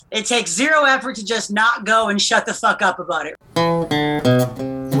It takes zero effort to just not go and shut the fuck up about it.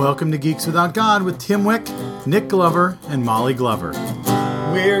 Welcome to Geeks Without God with Tim Wick, Nick Glover, and Molly Glover.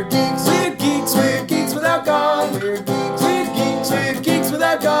 We're geeks without God. We're geeks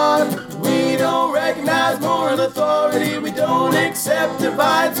without God. We don't recognize moral authority. We don't accept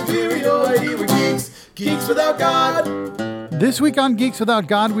divine superiority. We're geeks without God. This week on Geeks Without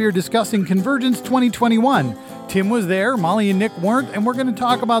God, we are discussing Convergence 2021. Tim was there, Molly and Nick weren't, and we're going to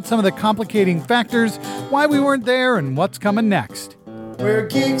talk about some of the complicating factors, why we weren't there, and what's coming next. We're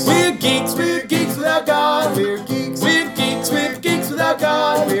geeks without God. We're geeks without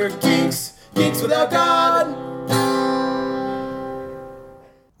God. We're geeks without God.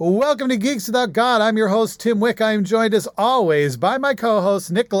 Welcome to Geeks Without God. I'm your host, Tim Wick. I am joined as always by my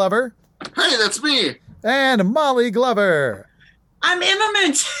co-host, Nick Glover. Hey, that's me. And Molly Glover. I'm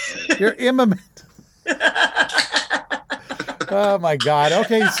imminent. You're imminent. Oh my God.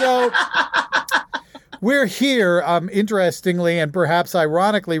 Okay, so we're here, interestingly and perhaps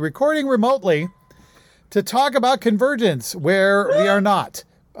ironically, recording remotely to talk about Convergence, where we are not.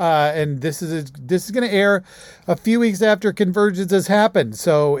 And this is going to air a few weeks after Convergence has happened.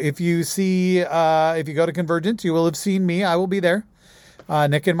 So if you go to Convergence, you will have seen me. I will be there.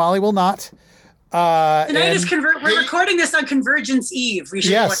 Nick and Molly will not. Tonight is we're recording this on Convergence Eve. We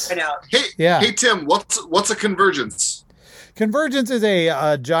should point it out. Hey Tim, what's a convergence? Convergence is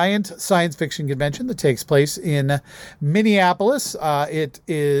a giant science fiction convention that takes place in Minneapolis.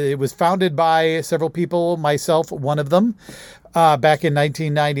 It was founded by several people, myself one of them, back in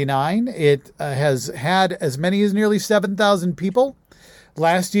 1999. It has had as many as nearly 7,000 people.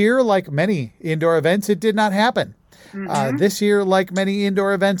 Last year, like many indoor events, it did not happen. Mm-hmm. This year, like many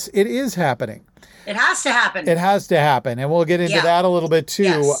indoor events, it is happening. It has to happen. It has to happen, and we'll get into that a little bit too.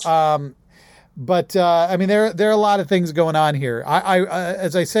 Yes. But I mean, there are a lot of things going on here.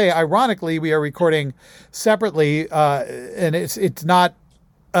 As I say, ironically, we are recording separately, and it's not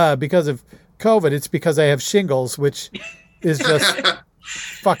because of COVID. It's because I have shingles, which is just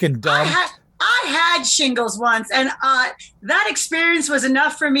fucking dumb. I had shingles once, and that experience was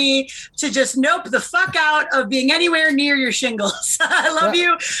enough for me to just nope the fuck out of being anywhere near your shingles. I love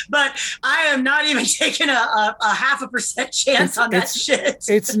you, but I am not even taking a 0.5% chance on that shit.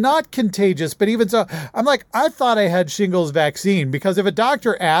 It's not contagious, but even so, I'm like, I thought I had shingles vaccine, because if a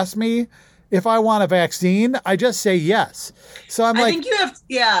doctor asked me if I want a vaccine, I just say yes. So I think you have,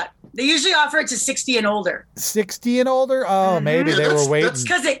 they usually offer it to 60 and older. 60 and older? Oh, maybe they were waiting. That's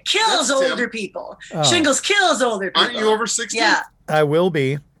because it kills older people. Oh. Shingles kills older people. Aren't you over 60? Yeah. I will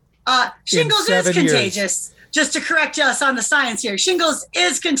be. Shingles is contagious. Just to correct us on the science here. Shingles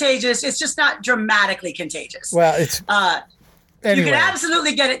is contagious. It's just not dramatically contagious. Well, it's... Anyway. You can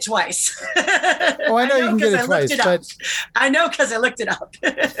absolutely get it twice. Oh, I know you can get it twice, but... I know because I looked it up.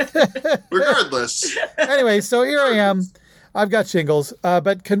 Regardless. Anyway, so here I am. I've got shingles,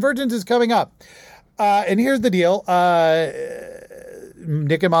 but Convergence is coming up. And here's the deal.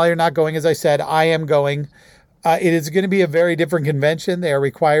 Nick and Molly are not going, as I said. I am going. It is going to be a very different convention. They are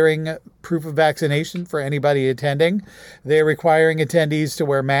requiring proof of vaccination for anybody attending. They are requiring attendees to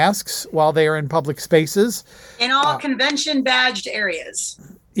wear masks while they are in public spaces. In all convention badged areas.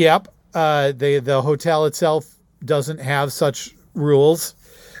 Yep. The hotel itself doesn't have such rules.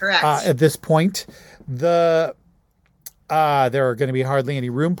 Correct. At this point. There are going to be hardly any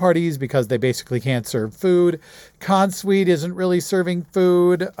room parties because they basically can't serve food. Consuite isn't really serving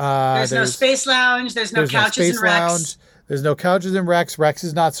food. There's no space lounge. There's no couches in Rex. There's no couches in Rex. Rex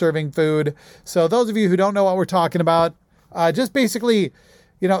is not serving food. So those of you who don't know what we're talking about, just basically,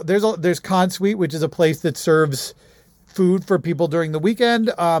 there's Consuite, which is a place that serves food for people during the weekend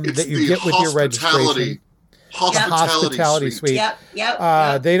that you get with your registration. Hospitality suite.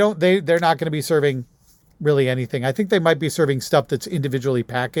 Yep. They're not going to be serving really anything. I think they might be serving stuff that's individually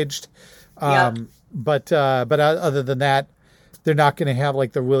packaged. But other than that, they're not going to have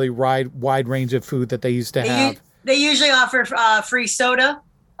like the really wide range of food that they used to have. They usually offer free soda,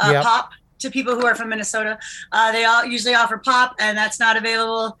 pop, to people who are from Minnesota. They all usually offer pop, and that's not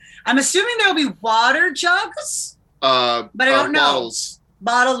available. I'm assuming there'll be water jugs, but I don't know.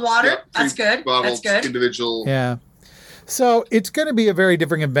 Bottled water. That's good. That's good. Individual. Yeah. So it's going to be a very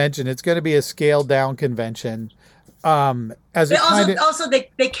different convention. It's going to be a scaled down convention. They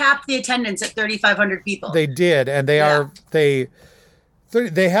capped the attendance at 3,500 people. They did, and they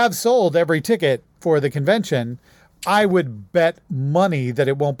have sold every ticket for the convention. I would bet money that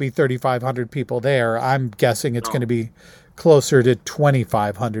it won't be 3,500 people there. I'm guessing it's going to be closer to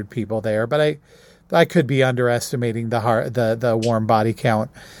 2,500 people there, but I could be underestimating the warm body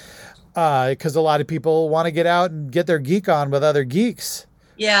count. Because a lot of people want to get out and get their geek on with other geeks.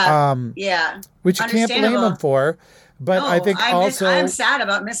 Yeah. Which you can't blame them for. But I think I'm sad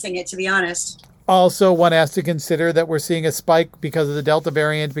about missing it, to be honest. Also, one has to consider that we're seeing a spike because of the Delta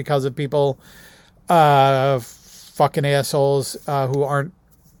variant, because of people fucking assholes who aren't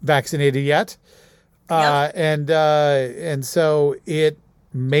vaccinated yet. And so it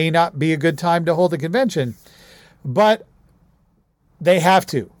may not be a good time to hold the convention, but they have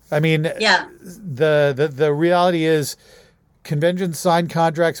to. I mean, the reality is conventions sign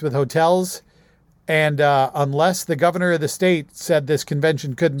contracts with hotels, and unless the governor of the state said this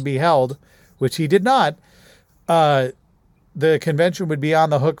convention couldn't be held, which he did not, the convention would be on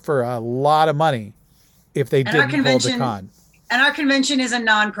the hook for a lot of money if they didn't hold the con. And our convention is a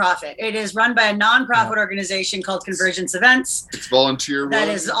nonprofit. It is run by a nonprofit organization called Convergence Events. It's volunteer run. That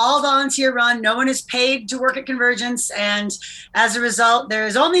is all volunteer run. No one is paid to work at Convergence. And as a result, there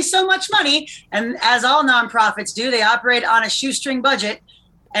is only so much money. And as all nonprofits do, they operate on a shoestring budget.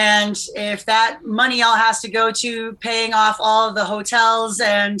 And if that money all has to go to paying off all of the hotels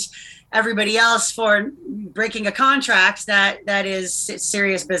and everybody else for breaking a contract, that is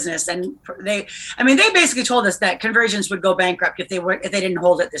serious business. And they basically told us that Convergence would go bankrupt if they didn't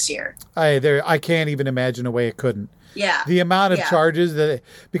hold it this year. I can't even imagine a way it couldn't. Yeah. The amount of charges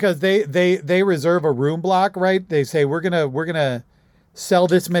because they reserve a room block, right? They say we're gonna sell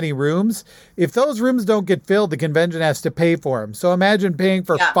this many rooms. If those rooms don't get filled, the convention has to pay for them. So imagine paying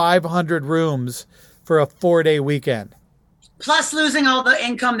for 500 rooms for a 4-day weekend. Plus losing all the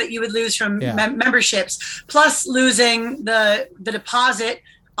income that you would lose from memberships, plus losing the deposit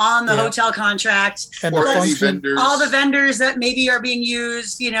on the hotel contract, and all the vendors that maybe are being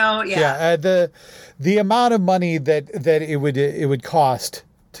used, the amount of money that it would cost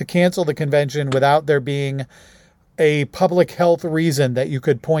to cancel the convention without there being a public health reason that you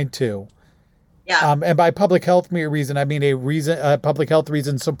could point to. Yeah. And by public health reason, I mean a public health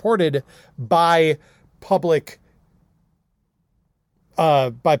reason supported by public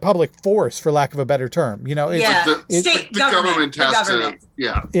force, for lack of a better term. The government has to.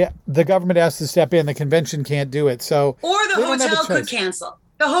 Yeah, the government has to step in. The convention can't do it. So, or the hotel could cancel.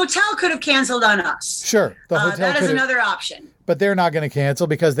 The hotel could have canceled on us. Sure, the hotel that is another option. But they're not going to cancel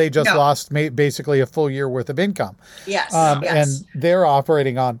because they just lost basically a full year worth of income. Yes, and they're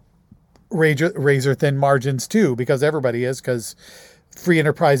operating on razor thin margins too, because everybody is, because free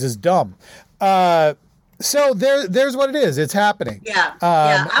enterprise is dumb. So there's what it is. It's happening. Yeah.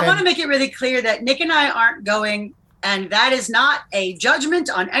 I want to make it really clear that Nick and I aren't going, and that is not a judgment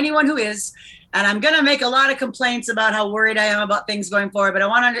on anyone who is. And I'm going to make a lot of complaints about how worried I am about things going forward. But I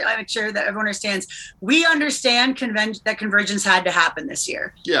want to make sure that everyone understands. We understand that Convergence had to happen this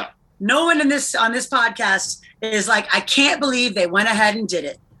year. Yeah. No one on this podcast is like, I can't believe they went ahead and did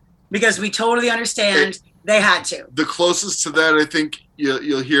it, because we totally understand they had to. The closest to that, I think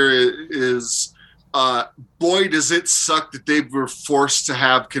you'll hear is, boy, does it suck that they were forced to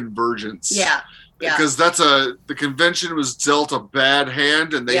have Convergence. Yeah. Because the convention was dealt a bad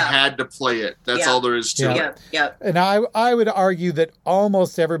hand and they had to play it. That's all there is to it. Yeah. And I would argue that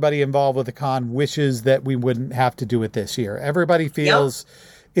almost everybody involved with the con wishes that we wouldn't have to do it this year. Everybody feels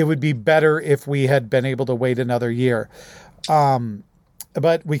it would be better if we had been able to wait another year.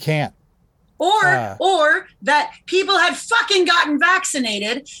 But we can't. Or that people had fucking gotten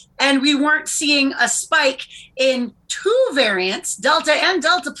vaccinated and we weren't seeing a spike in 2 variants, Delta and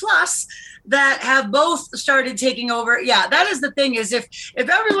Delta Plus, that have both started taking over. Yeah, that is the thing, is if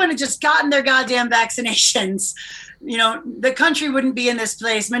everyone had just gotten their goddamn vaccinations, the country wouldn't be in this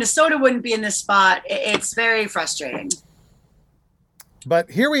place. Minnesota wouldn't be in this spot. It's very frustrating.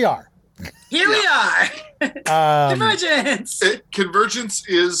 But here we are. We are. Convergence. Convergence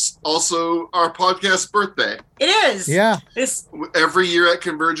is also our podcast birthday. It is. Yeah. Every year at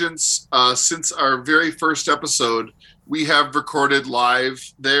Convergence, since our very first episode, we have recorded live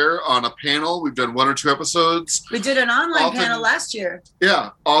there on a panel. We've done 1 or 2 episodes. We did an online panel last year.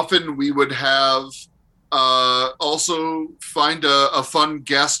 Yeah. Often we would have also find a fun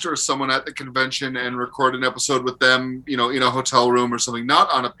guest or someone at the convention and record an episode with them, in a hotel room or something, not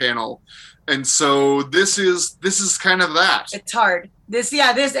on a panel. And so this is kind of that. It's hard. The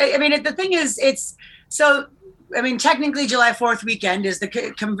thing is, technically July 4th weekend is the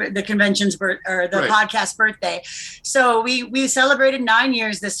convention's podcast birthday. So we celebrated 9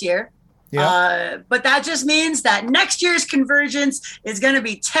 years this year. Yeah. But that just means that next year's Convergence is going to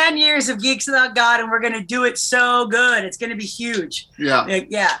be 10 years of Geeks Without God, and we're going to do it so good. It's going to be huge. Yeah.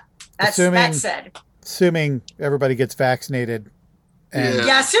 Yeah. That said. Assuming everybody gets vaccinated.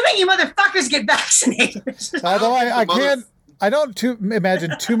 Assuming you motherfuckers get vaccinated. Although I don't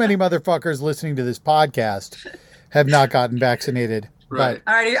imagine too many motherfuckers listening to this podcast have not gotten vaccinated. Right.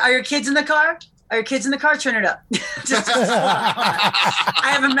 All right. Are your kids in the car? Are your kids in the car? Turn it up. I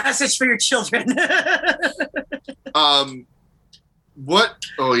have a message for your children. What?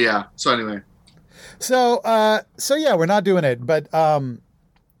 Oh yeah. So anyway. So yeah, we're not doing it, but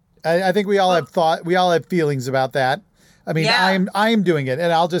I think we all have feelings about that. I mean, yeah. I'm doing it,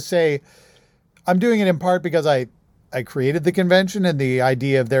 and I'll just say I'm doing it in part because I created the convention, and the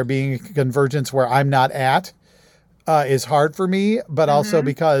idea of there being a convergence where I'm not at is hard for me, but also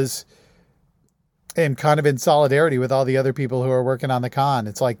because I'm kind of in solidarity with all the other people who are working on the con.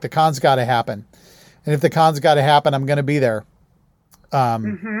 It's like the con's got to happen, and if the con's got to happen, I'm going to be there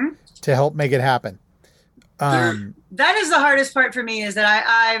to help make it happen. That is the hardest part for me, is that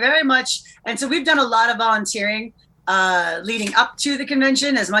I very much, and so we've done a lot of volunteering leading up to the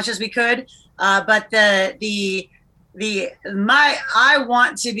convention as much as we could. But I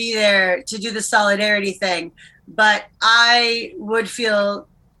want to be there to do the solidarity thing, but I would feel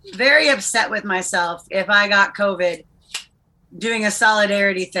very upset with myself if I got COVID doing a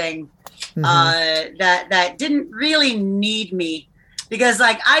solidarity thing that didn't really need me. Because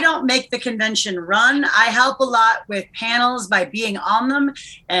like, I don't make the convention run. I help a lot with panels by being on them,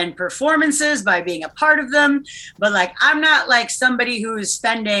 and performances by being a part of them. But like, I'm not like somebody who is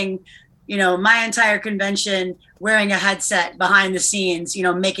spending, my entire convention wearing a headset behind the scenes,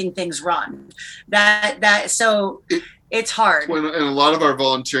 making things run. It's hard. And a lot of our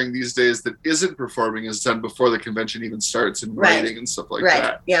volunteering these days that isn't performing is done before the convention even starts, and writing and stuff like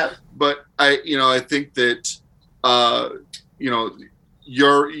that. Right. Yeah. But I think that,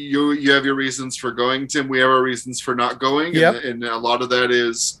 you have your reasons for going, Tim. We have our reasons for not going. Yep. And a lot of that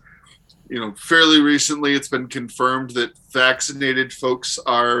is, fairly recently it's been confirmed that vaccinated folks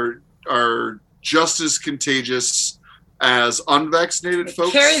are just as contagious as unvaccinated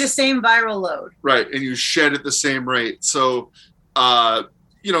folks. Carry the same viral load. Right. And you shed at the same rate. So,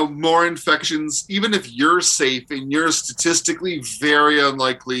 more infections, even if you're safe and you're statistically very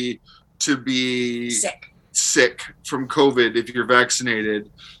unlikely to be sick from COVID if you're vaccinated,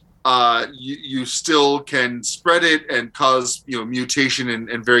 you still can spread it and cause mutation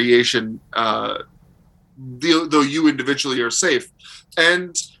and variation, though you individually are safe.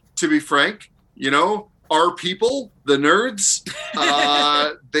 And to be frank, our people, the nerds,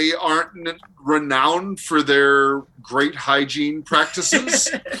 they aren't renowned for their great hygiene practices.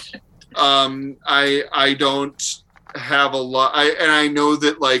 I don't have a lot, and I know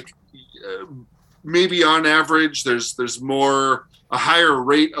that maybe on average there's a higher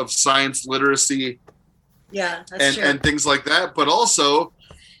rate of science literacy, that's true. And things like that. But also,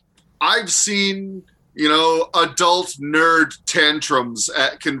 I've seen adult nerd tantrums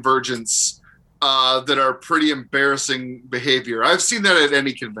at Convergence that are pretty embarrassing behavior. I've seen that at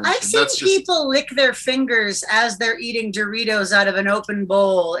any convention. I've seen people lick their fingers as they're eating Doritos out of an open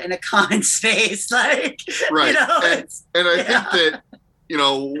bowl in a con space. Right. And I think that,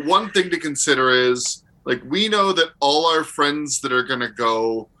 one thing to consider is, we know that all our friends that are going to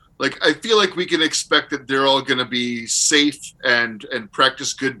go, I feel like we can expect that they're all going to be safe and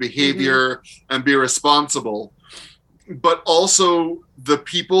practice good behavior and be responsible. But also the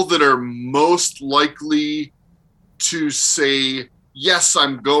people that are most likely to say, yes,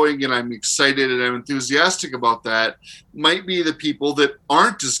 I'm going and I'm excited and I'm enthusiastic about that, might be the people that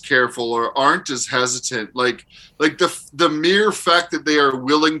aren't as careful or aren't as hesitant. The mere fact that they are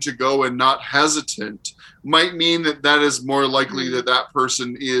willing to go and not hesitant might mean that is more likely that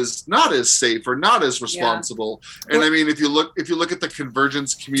person is not as safe or not as responsible. Yeah. And I mean, if you look at the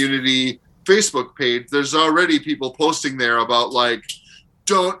Convergence community Facebook page, there's already people posting there about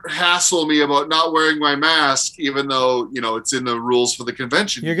don't hassle me about not wearing my mask, even though, it's in the rules for the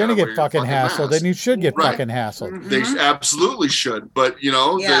convention. You're going to get fucking hassled, and you should get fucking hassled. They absolutely should. But, the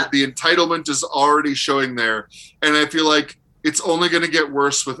entitlement is already showing there. And I feel like it's only going to get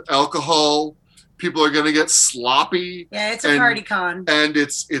worse with alcohol. People are going to get sloppy. Yeah, it's a party con. And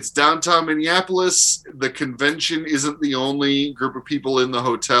it's downtown Minneapolis. The convention isn't the only group of people in the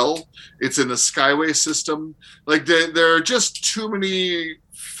hotel. It's in the Skyway system. There are just too many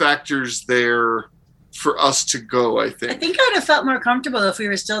factors there for us to go, I think. I think I'd have felt more comfortable if we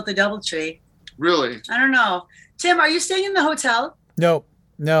were still at the DoubleTree. Really? I don't know. Tim, are you staying in the hotel? No,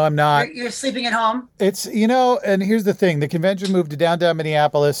 I'm not. You're sleeping at home? It's, and here's the thing. The convention moved to downtown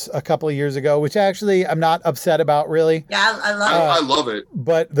Minneapolis a couple of years ago, which actually I'm not upset about, really. Yeah, I love it. I love it.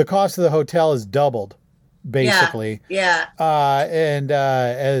 But the cost of the hotel is doubled, basically. Yeah. And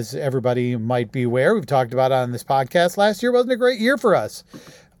as everybody might be aware, we've talked about it on this podcast, last year wasn't a great year for us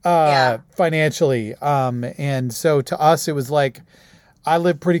financially. And so to us, it was I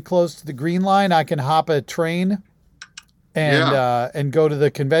live pretty close to the Green Line. I can hop a train and go to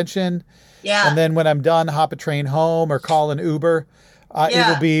the convention. Yeah. And then when I'm done, hop a train home or call an Uber. It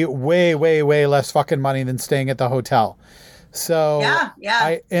will be way, way, way less fucking money than staying at the hotel. So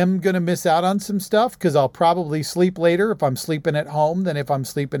I am going to miss out on some stuff because I'll probably sleep later if I'm sleeping at home than if I'm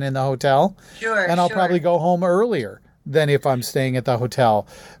sleeping in the hotel. Sure. And I'll probably go home earlier than if I'm staying at the hotel.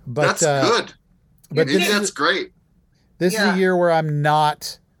 But that's good. But that's great. This is a year where I'm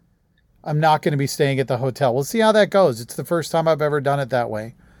not going to be staying at the hotel. We'll see how that goes. It's the first time I've ever done it that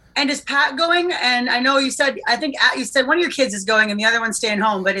way. And is Pat going? And I know you said one of your kids is going and the other one's staying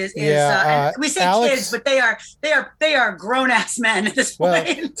home, but and we say Alex, kids, but they are grown ass men at this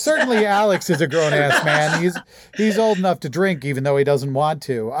point. Well, certainly Alex is a grown ass man. He's old enough to drink, even though he doesn't want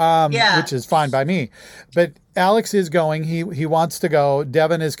to, which is fine by me. But Alex is going. He wants to go.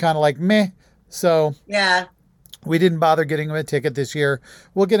 Devin is kind of like meh. So we didn't bother getting him a ticket this year.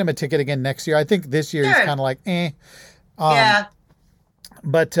 We'll get him a ticket again next year. I think this year he's kind of like eh.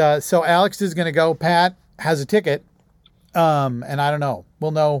 But so Alex is going to go. Pat has a ticket. And I don't know.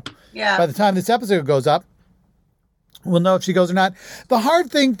 We'll know by the time this episode goes up. We'll know if she goes or not. The hard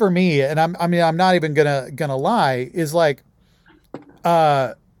thing for me, and I'm not even gonna lie, is like,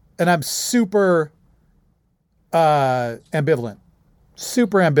 and I'm super ambivalent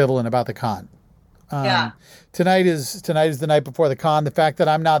about the con. Tonight is the night before the con. The fact that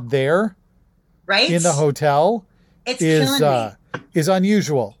I'm not there, right, in the hotel, is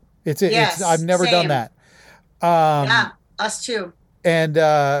unusual. It's I've never done that. Us too. And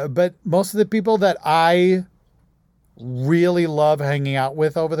but most of the people that I really love hanging out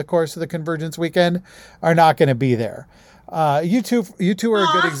with over the course of the Convergence weekend are not going to be there. You two are a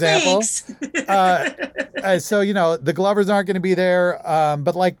good example. So the Glovers aren't going to be there.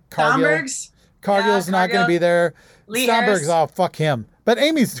 But like Cargill's not going to be there. Lee Stromberg's, oh fuck him. But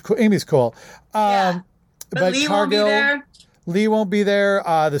Amy's cool. But Lee won't be there. Lee won't be there.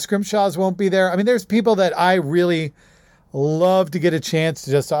 The Scrimshaws won't be there. I mean, there's people that I really love to get a chance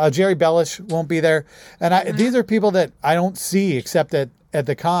to just. Jerry Bellish won't be there, and these are people that I don't see except at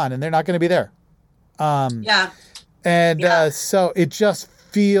the con, and they're not going to be there. So it just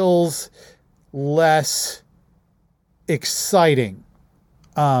feels less exciting.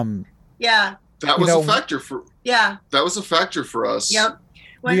 That was a factor for. Yeah. That was a factor for us. Yep.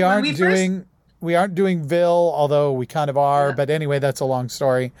 We aren't doing Ville, although we kind of are. Yeah. But anyway, that's a long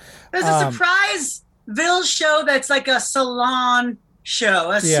story. There's a surprise Ville show that's like a salon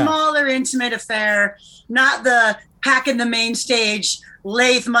show, a smaller, intimate affair, not the packing the main stage,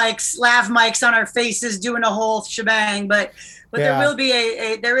 lav mics on our faces, doing a whole shebang. But there will be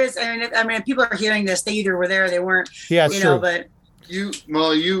there is. I mean, people are hearing this. They either were there or they weren't. Yeah, it's true. But you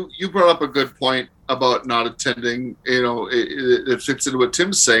brought up a good point about not attending. It fits into what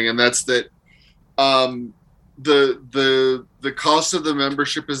Tim's saying, and that's that. The cost of the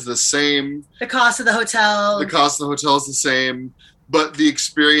membership is the same. The cost of the hotel. The cost of the hotel is the same, but the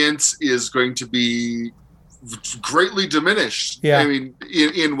experience is going to be greatly diminished. Yeah. I mean,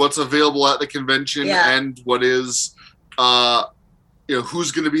 in what's available at the convention and what is,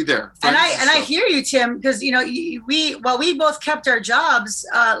 who's going to be there. And I hear you, Tim, because we both kept our jobs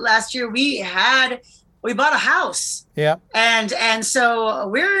last year. We bought a house. Yeah. And so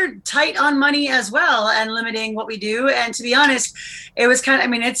we're tight on money as well and limiting what we do. And to be honest, it was kind of, I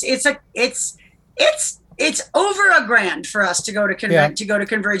mean, it's over $1,000 for us to go to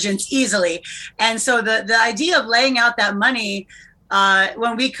Convergence easily. And so the idea of laying out that money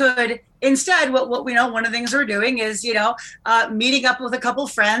when we could instead, what we know, one of the things we're doing is, meeting up with a couple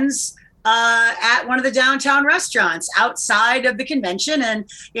friends at one of the downtown restaurants outside of the convention and,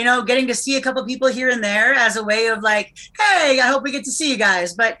 getting to see a couple people here and there as a way of like, hey, I hope we get to see you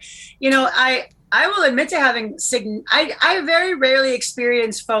guys. But, I will admit to having I very rarely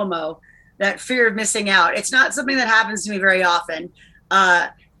experience FOMO, that fear of missing out. It's not something that happens to me very often.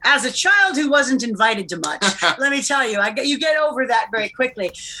 As a child who wasn't invited to much, let me tell you, you get over that very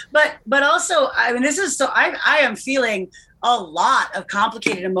quickly. But also, I mean, I am feeling a lot of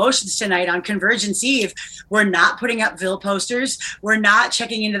complicated emotions tonight on Convergence Eve. We're not putting up Ville posters. We're not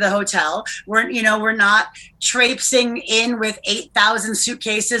checking into the hotel. We're not traipsing in with 8,000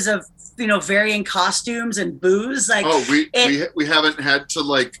 suitcases of, varying costumes and booze. Like, we haven't had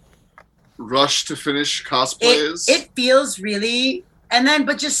to rush to finish cosplays. It feels really.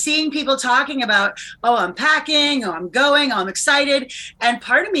 But just seeing people talking about, oh, I'm packing, oh, I'm going, oh, I'm excited. And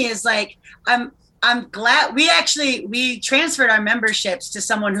part of me is like, I'm glad we transferred our memberships to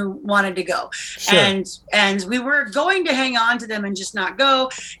someone who wanted to go. Sure. And we were going to hang on to them and just not go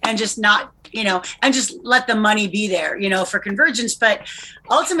and just not, and just let the money be there, for Convergence. But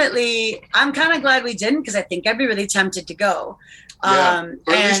ultimately, I'm kind of glad we didn't, because I think I'd be really tempted to go. Yeah,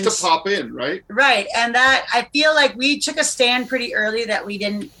 or at least to pop in, right? Right. And that, I feel like we took a stand pretty early that we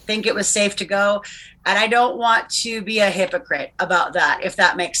didn't think it was safe to go. And I don't want to be a hypocrite about that, if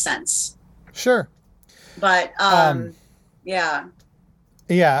that makes sense. Sure. But, yeah.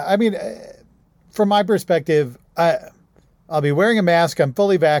 Yeah. I mean, from my perspective, I'll be wearing a mask. I'm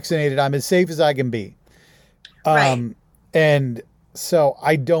fully vaccinated. I'm as safe as I can be. Right. And so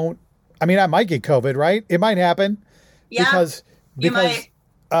I might get COVID, right? It might happen. Yeah. Because,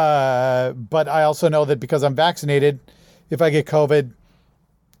 but I also know that because I'm vaccinated, if I get COVID,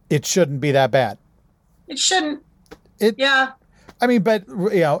 it shouldn't be that bad. It shouldn't. Yeah. I mean, but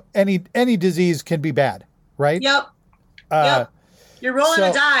any disease can be bad, right? Yep. You're rolling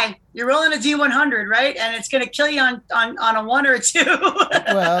a die. You're rolling a D100, right? And it's going to kill you on a 1 or a 2.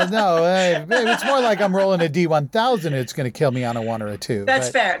 Well, no, it's more like I'm rolling a D1000. It's going to kill me on a 1 or a 2. That's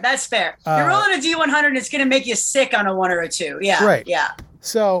fair. You're rolling a D100 and it's going to make you sick on a 1 or a 2. Yeah. Right. Yeah.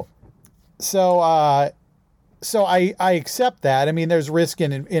 So I accept that. I mean, there's risk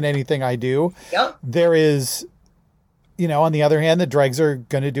in anything I do. Yep. There is, on the other hand, the Dregs are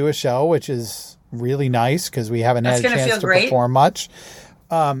going to do a show, which is really nice because we haven't had a chance to perform much.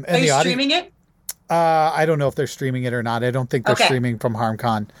 And are you streaming it? I don't know if they're streaming it or not. I don't think they're streaming from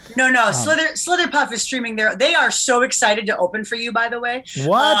HarmCon. No. Slitherpuff is streaming there. They are so excited to open for you, by the way.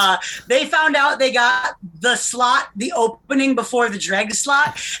 What? They found out they got the opening before the Dreg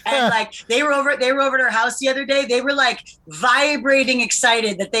slot. And they were over at their house the other day. They were vibrating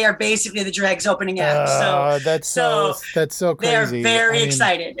excited that they are basically the Dregs opening act. That's so crazy. They're very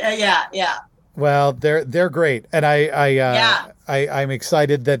excited. Yeah. Well, they're great. And I'm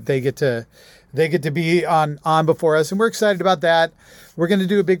excited that they get to be on before us, and we're excited about that. We're going to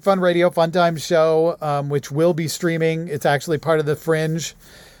do a Big Fun Radio Fun Time show, which will be streaming. It's actually part of the Fringe,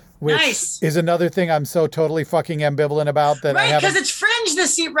 which is another thing I'm so totally fucking ambivalent about. That right, because it's Fringe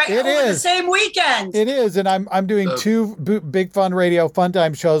this year, right? It is the same weekend. It is, and I'm doing 2 Big Fun Radio Fun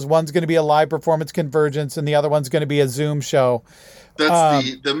Time shows. One's going to be a live performance Convergence, and the other one's going to be a Zoom show.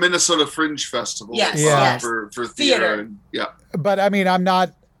 That's the Minnesota Fringe Festival. Yes. For theater. But I mean,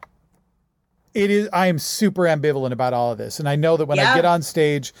 I am super ambivalent about all of this. And I know that when I get on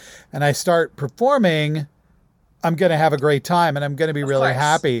stage and I start performing, I'm going to have a great time and I'm going to be really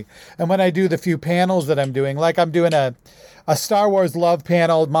happy. And when I do the few panels that I'm doing, like I'm doing a Star Wars love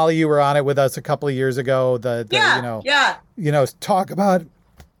panel. Molly, you were on it with us a couple of years ago.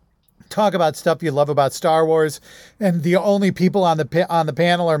 Talk about stuff you love about Star Wars, and the only people on the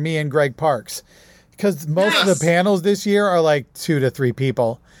panel are me and Greg Parks, because most of the panels this year are 2 to 3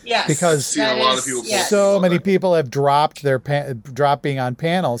 people. Yes, because a lot of people. So many people have dropped being on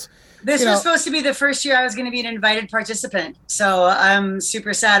panels. This was supposed to be the first year I was going to be an invited participant, so I'm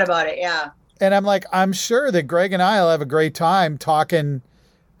super sad about it. Yeah, and I'm sure that Greg and I'll have a great time talking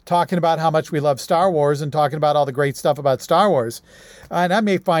about how much we love Star Wars and talking about all the great stuff about Star Wars. And I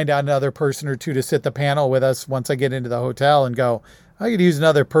may find out another person or two to sit the panel with us once I get into the hotel and go, I could use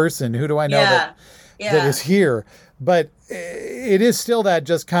another person. Who do I know that is here? But it is still that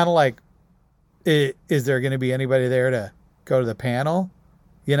just kind of is there going to be anybody there to go to the panel?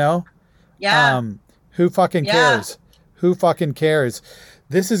 Yeah. Who fucking cares? Who fucking cares?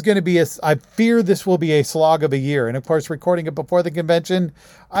 This is going to be I fear this will be a slog of a year. And of course, recording it before the convention,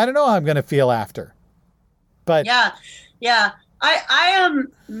 I don't know how I'm going to feel after. But yeah. I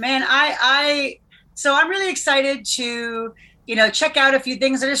am, man. So I'm really excited to, check out a few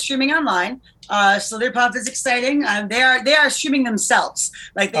things that are streaming online. Slitherpuff is exciting. They are streaming themselves.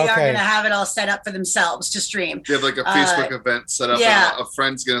 They are going to have it all set up for themselves to stream. They have a Facebook event set up. Yeah. A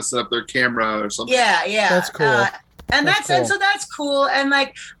friend's going to set up their camera or something. Yeah. That's cool. And so that's cool. And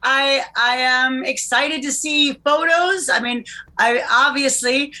I am excited to see photos. I mean, I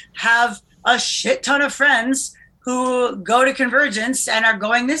obviously have a shit ton of friends who go to Convergence and are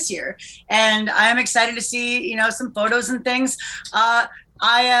going this year. And I am excited to see, some photos and things. I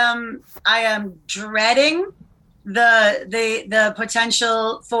am dreading the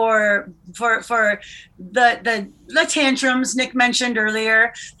potential for the tantrums Nick mentioned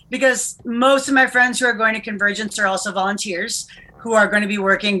earlier, because most of my friends who are going to Convergence are also volunteers who are going to be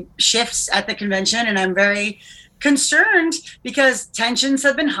working shifts at the convention. And I'm very concerned because tensions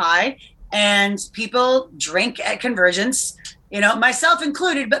have been high and people drink at Convergence myself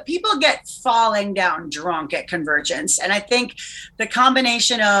included, but people get falling down drunk at Convergence. And I think the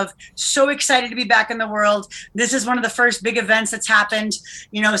combination of so excited to be back in the world, this is one of the first big events that's happened,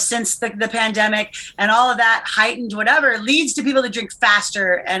 since the pandemic, and all of that heightened whatever leads to people to drink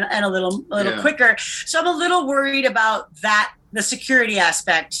faster and a little quicker. So I'm a little worried about that, the security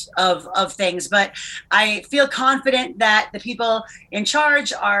aspect of things, but I feel confident that the people in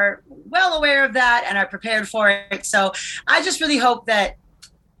charge are well aware of that and are prepared for it. So I just really hope that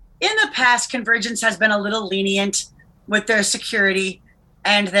in the past, Convergence has been a little lenient with their security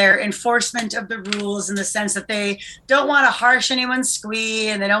and their enforcement of the rules, in the sense that they don't want to harsh anyone's squee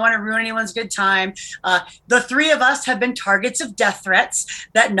and they don't want to ruin anyone's good time. The three of us have been targets of death threats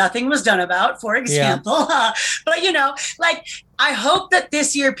that nothing was done about, for example. Yeah. But, I hope that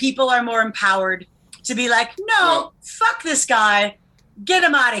this year people are more empowered to be like, no, fuck this guy. Get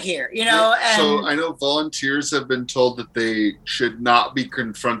him out of here, So I know volunteers have been told that they should not be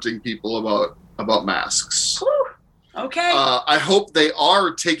confronting people about masks. Whew. Okay. I hope they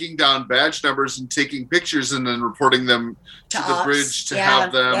are taking down badge numbers and taking pictures and then reporting them to the bridge to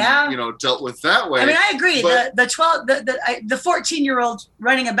have them, dealt with that way. I mean, I agree. But the 14-year-old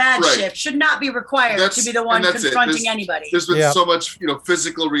running a badge shift should not be required to be the one confronting anybody. There's been so much,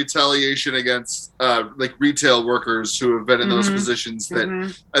 physical retaliation against retail workers who have been in those positions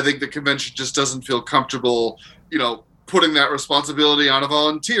that I think the convention just doesn't feel comfortable, putting that responsibility on a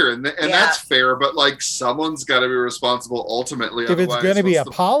volunteer, and that's fair, but someone's got to be responsible ultimately. If it's going to be a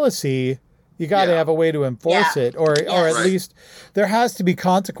policy, you got to have a way to enforce it, or at least there has to be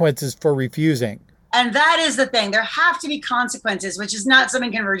consequences for refusing. And that is the thing. There have to be consequences, which is not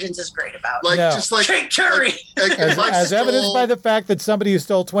something Convergence is great about. Drink curry. As evidenced by the fact that somebody who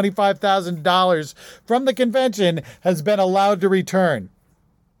stole $25,000 from the convention has been allowed to return.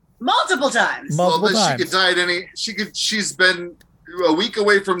 Multiple times. She could die at she's been a week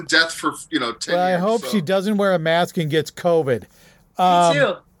away from death for 10 years. I hope she doesn't wear a mask and gets COVID.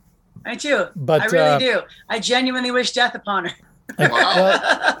 Me too. But I really do. I genuinely wish death upon her.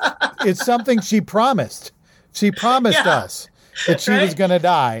 Well, it's something she promised. She promised us that she was going to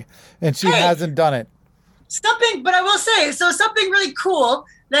die, and she hasn't done it. But I will say, something really cool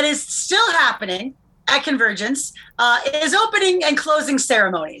that is still happening at Convergence is opening and closing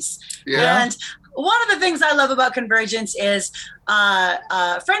ceremonies. Yeah. And one of the things I love about Convergence is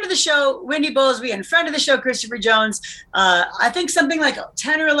friend of the show, Wendy Bowlesby, and friend of the show, Christopher Jones, I think something like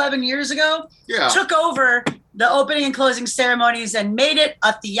 10 or 11 years ago, took over the opening and closing ceremonies and made it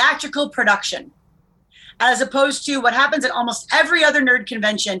a theatrical production, as opposed to what happens at almost every other nerd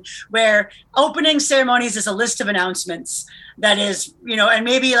convention, where opening ceremonies is a list of announcements that is, and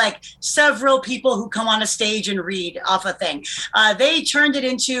maybe several people who come on a stage and read off a thing. They turned it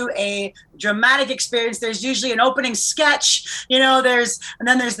into a dramatic experience. There's usually an opening sketch, and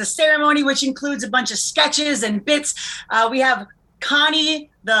then there's the ceremony, which includes a bunch of sketches and bits. We have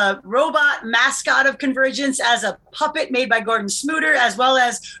Connie, the robot mascot of Convergence, as a puppet made by Gordon Smooter, as well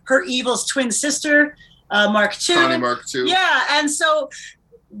as her evil's twin sister, Mark II. Connie Mark II. Yeah, and so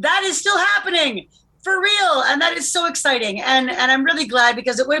that is still happening for real, and that is so exciting. And I'm really glad,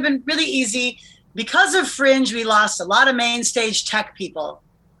 because it would have been really easy. Because of Fringe, we lost a lot of main stage tech people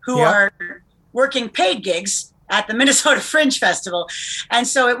who are working paid gigs at the Minnesota Fringe Festival. And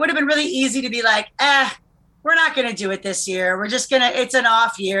so it would have been really easy to be like, we're not going to do it this year. We're just going to, it's an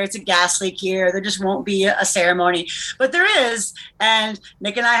off year. It's a gas leak year. There just won't be a ceremony. But there is. And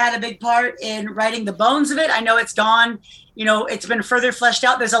Nick and I had a big part in writing the bones of it. I know it's gone. It's been further fleshed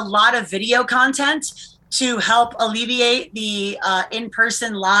out. There's a lot of video content to help alleviate the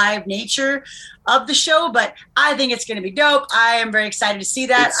in-person live nature of the show. But I think it's going to be dope. I am very excited to see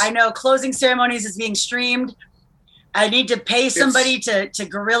that. I know closing ceremonies is being streamed. I need to pay somebody to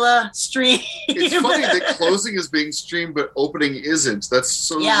guerrilla stream. It's funny that closing is being streamed, but opening isn't. That's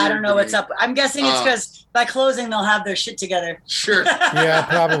so weird. I don't know what's up. I'm guessing it's because by closing, they'll have their shit together. Sure. Yeah,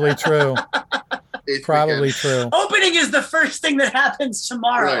 probably true. Probably true. Opening is the first thing that happens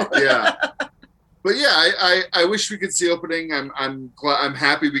tomorrow. Right, yeah. But I wish we could see opening. I'm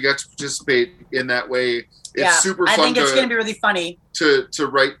happy we got to participate in that way. It's super fun. I think it's going to be really funny to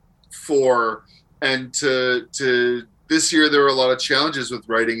write for. And to this year, there were a lot of challenges with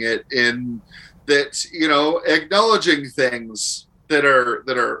writing it, in that, acknowledging things that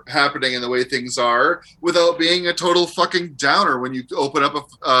are happening and the way things are without being a total fucking downer when you open up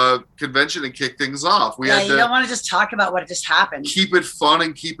a convention and kick things off. You don't want to just talk about what just happened. Keep it fun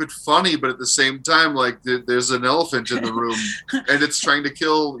and keep it funny, but at the same time, like there's an elephant in the room and it's trying to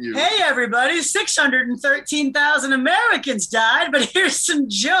kill you. Hey everybody, 613,000 Americans died, but here's some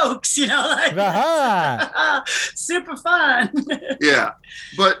jokes, like super fun. Yeah,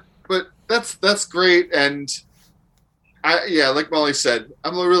 but that's great. And like Molly said,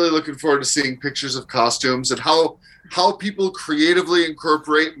 I'm really looking forward to seeing pictures of costumes and how people creatively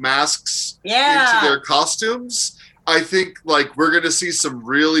incorporate masks into their costumes. I think like we're going to see some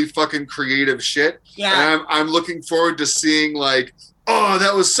really fucking creative shit. Yeah. And I'm looking forward to seeing like, oh,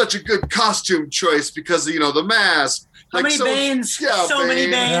 that was such a good costume choice because of the mask. How many Banes? Yeah, so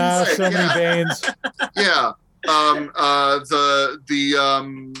many Banes. Yeah, so many Banes. Yeah.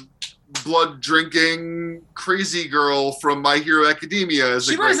 The blood drinking crazy girl from My Hero Academia is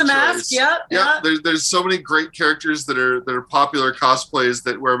she wears a mask. Yeah. There's so many great characters that are popular cosplays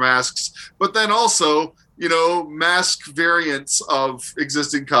that wear masks, but then also mask variants of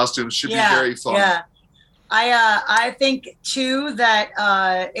existing costumes should be very fun. Yeah, I think too that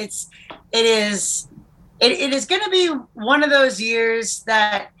it is going to be one of those years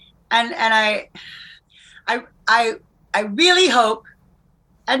that and I really hope.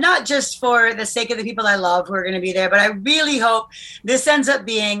 And not just for the sake of the people I love who are going to be there, but I really hope this ends up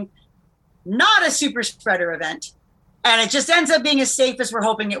being not a super spreader event. And it just ends up being as safe as we're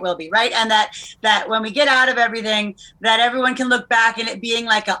hoping it will be, right? And that when we get out of everything, that everyone can look back and it being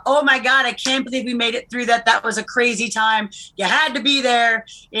like, oh my God, I can't believe we made it through that. That was a crazy time. You had to be there,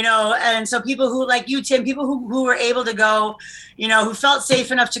 And so people who, like you, Tim, people who were able to go, who felt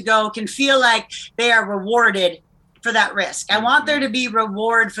safe enough to go can feel like they are rewarded for that risk. I want there to be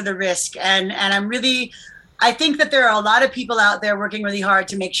reward for the risk. And I think that there are a lot of people out there working really hard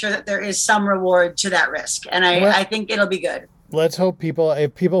to make sure that there is some reward to that risk. And I think it'll be good. Let's hope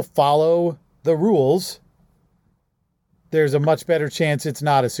if people follow the rules, there's a much better chance it's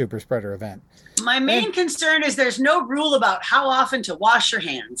not a super spreader event. My main concern is there's no rule about how often to wash your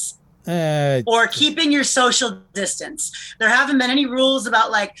hands. Or keeping your social distance. There haven't been any rules about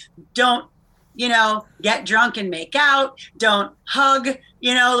like, don't, get drunk and make out, don't hug,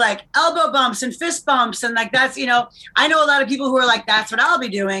 like elbow bumps and fist bumps. And like, that's, I know a lot of people who are like, that's what I'll be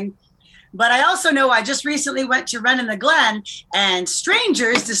doing. But I also know I just recently went to Ren in the Glen and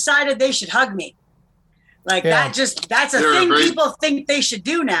strangers decided they should hug me. Like that's a thing people think they should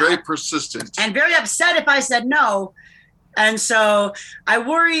do now. Very persistent. And very upset if I said no. And so I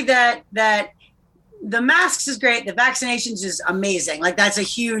worry that the masks is great. The vaccinations is amazing. Like that's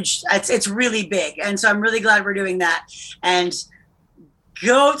it's really big. And so I'm really glad we're doing that. And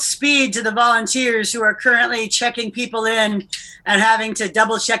goat speed to the volunteers who are currently checking people in and having to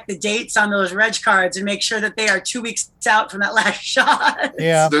double check the dates on those reg cards and make sure that they are 2 weeks out from that last shot.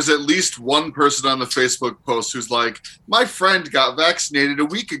 Yeah. There's at least one person on the Facebook post who's like, my friend got vaccinated a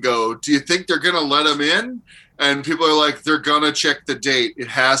week ago. Do you think they're going to let him in? And people are like, they're gonna check the date. It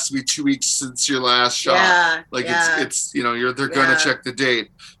has to be 2 weeks since your last shot. It's they're gonna check the date.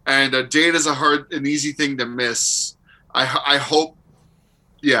 And a date is an easy thing to miss. I hope.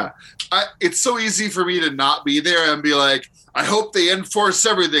 Yeah, it's so easy for me to not be there and be like, I hope they enforce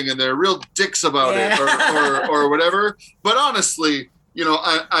everything and they're real dicks about it or whatever. But honestly,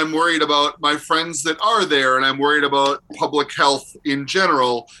 I'm worried about my friends that are there, and I'm worried about public health in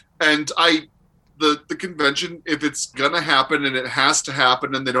general. And the convention, if it's going to happen and it has to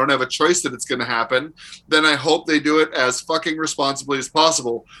happen and they don't have a choice that it's going to happen, then I hope they do it as fucking responsibly as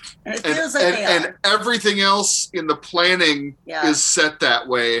possible. And it feels like they are. And everything else in the planning is set that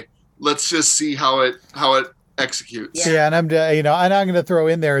way. Let's just see how it executes. Yeah, and I'm and I'm going to throw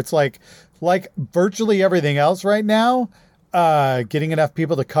in there, it's like virtually everything else right now, getting enough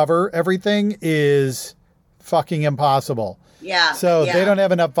people to cover everything is fucking impossible. Yeah. So they don't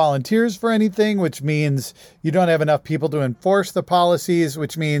have enough volunteers for anything, which means you don't have enough people to enforce the policies,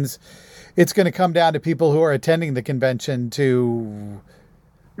 which means it's going to come down to people who are attending the convention to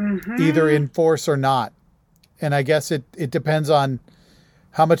either enforce or not. And I guess it depends on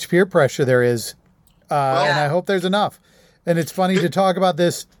how much peer pressure there is. And I hope there's enough. And it's funny to talk about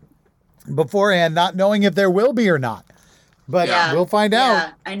this beforehand, not knowing if there will be or not. But we'll find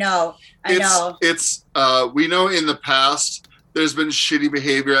out. I know. It's we know in the past there's been shitty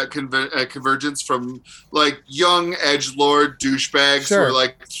behavior at Convergence from like young edgelord douchebags who are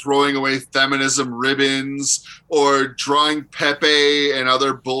like throwing away feminism ribbons or drawing Pepe and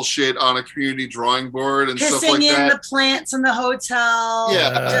other bullshit on a community drawing board and stuff like that. Pissing in the plants in the hotel.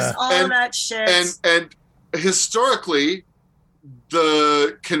 Yeah. Just all of that shit. And historically,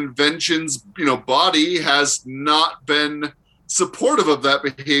 the convention's, body has not been supportive of that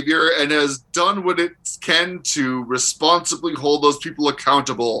behavior and has done what it can to responsibly hold those people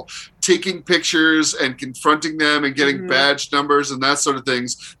accountable, taking pictures and confronting them and getting badge numbers and that sort of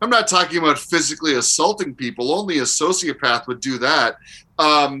things. I'm not talking about physically assaulting people. Only a sociopath would do that.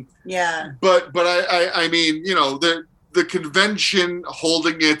 But I mean, the convention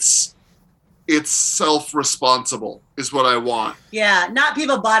holding itself responsible is what I want. Yeah, not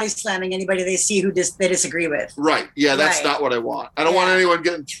people body slamming anybody they see who they disagree with. Right. Yeah, that's not what I want. I don't want anyone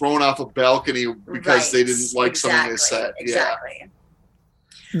getting thrown off a balcony because they didn't like something they said. Exactly.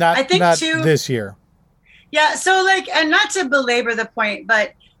 Yeah. I think not too, this year. Yeah, so and not to belabor the point,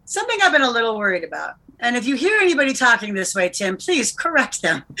 but something I've been a little worried about. And if you hear anybody talking this way, Tim, please correct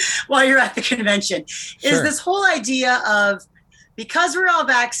them while you're at the convention. Sure. Is this whole idea of because we're all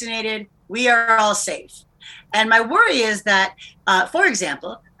vaccinated, we are all safe. And my worry is that, for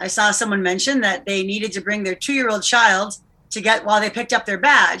example, I saw someone mention that they needed to bring their 2-year-old child to get while they picked up their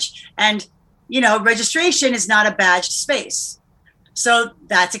badge. And, registration is not a badged space. So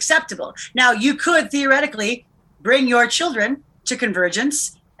that's acceptable. Now, you could theoretically bring your children to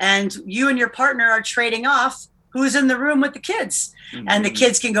Convergence and you and your partner are trading off who's in the room with the kids. Mm-hmm. And the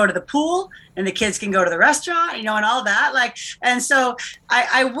kids can go to the pool and the kids can go to the restaurant, and all that. And so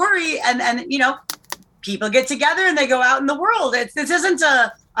I worry and people get together and they go out in the world. This isn't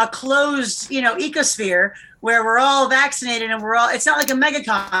a closed, ecosphere where we're all vaccinated and it's not like a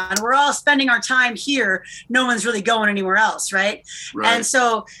megacon. We're all spending our time here. No one's really going anywhere else. Right. And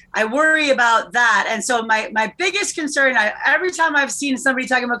so I worry about that. And so my biggest concern, every time I've seen somebody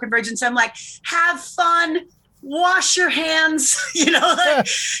talking about Convergence, I'm like, have fun. Wash your hands,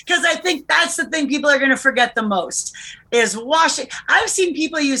 because I think that's the thing people are going to forget the most is washing. I've seen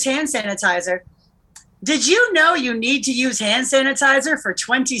people use hand sanitizer. Did you know you need to use hand sanitizer for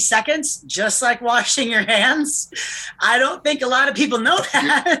 20 seconds, just like washing your hands? I don't think a lot of people know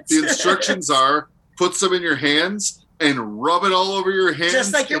that. The instructions are put some in your hands and rub it all over your hands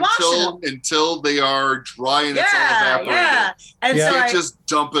just like you're washing them until they are dry and it's all evaporated. Yeah. And you can't just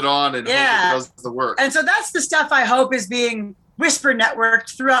dump it on and hope it does the work. And so that's the stuff I hope is being whisper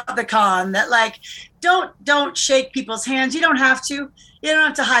networked throughout the con, that don't shake people's hands. You don't have to. You don't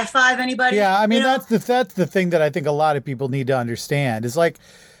have to high five anybody. Yeah, I mean that's the thing that I think a lot of people need to understand is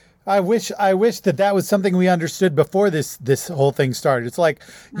I wish that was something we understood before this whole thing started. It's like,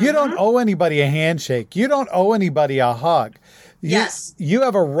 you don't owe anybody a handshake. You don't owe anybody a hug. You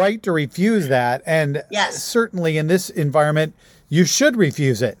have a right to refuse that. And certainly in this environment, you should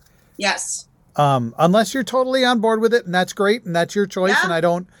refuse it. Yes. Unless you're totally on board with it, and that's great, and that's your choice. Yeah. And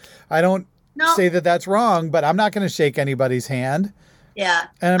I don't say that that's wrong, but I'm not going to shake anybody's hand. Yeah.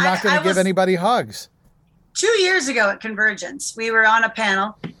 And I'm not going to give anybody hugs. 2 years ago at Convergence, we were on a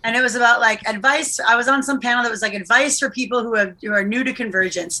panel and it was about advice. I was on some panel that was advice for people who are new to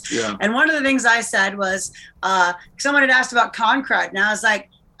Convergence. Yeah. And one of the things I said was, someone had asked about con crud. And I was like,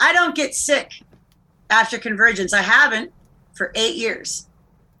 I don't get sick after Convergence. I haven't for 8 years.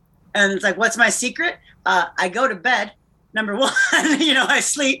 And it's what's my secret? I go to bed. Number one, I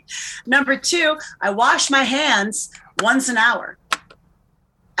sleep. Number two, I wash my hands once an hour.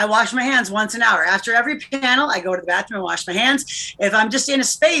 I wash my hands once an hour. After every panel, I go to the bathroom and wash my hands. If I'm just in a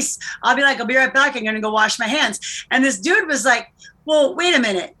space, I'll be I'll be right back. I'm going to go wash my hands. And this dude was like, well, wait a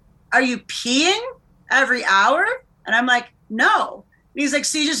minute. Are you peeing every hour? And I'm like, no. And he's like,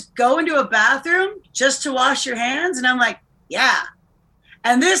 so you just go into a bathroom just to wash your hands? And I'm like, yeah.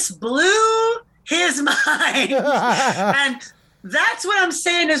 And this blew his mind. And that's what I'm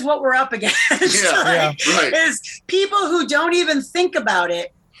saying is what we're up against. Is people who don't even think about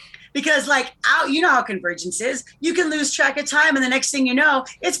it. Because how Convergence is, you can lose track of time. And the next thing you know,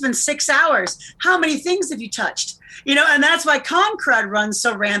 it's been 6 hours. How many things have you touched? And that's why con crud runs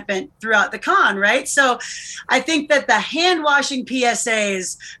so rampant throughout the con, right? So I think that the hand washing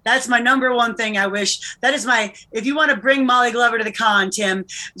PSAs, that's my number one thing I wish. That is if you want to bring Molly Glover to the con, Tim,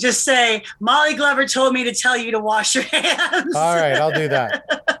 just say, Molly Glover told me to tell you to wash your hands. All right, I'll do that.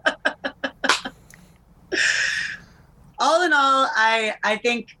 All in all, I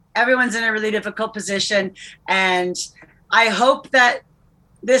think everyone's in a really difficult position. And I hope that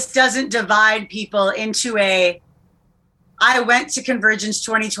this doesn't divide people into I went to Convergence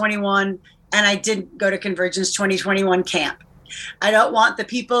 2021 and I didn't go to Convergence 2021 camp. I don't want the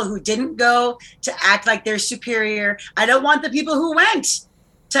people who didn't go to act like they're superior. I don't want the people who went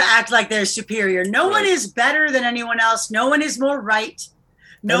to act like they're superior. No one is better than anyone else. No one is more right.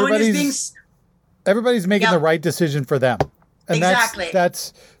 Everybody's making the right decision for them. And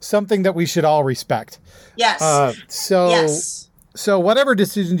that's something that we should all respect. Yes. So whatever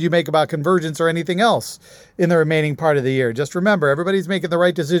decisions you make about convergence or anything else in the remaining part of the year, just remember, everybody's making the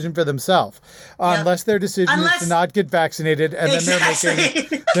right decision for themselves, unless their decision is to not get vaccinated, and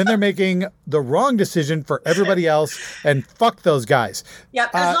then they're making the wrong decision for everybody else, and fuck those guys.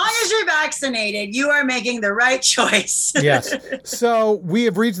 Yep. As long as you're vaccinated, you are making the right choice. Yes. So we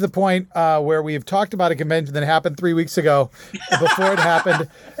have reached the point where we've talked about a convention that happened 3 weeks ago. Before it happened,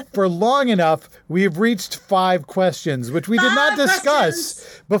 for long enough, we have reached 5 questions, which we did not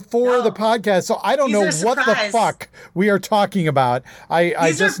discuss before the podcast. So I don't know what the fuck we are talking about.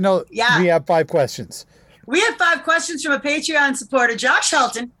 I just know we have 5 questions. We have 5 questions from a Patreon supporter, Josh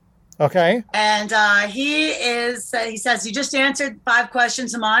Helton. Okay. And he says, you just answered 5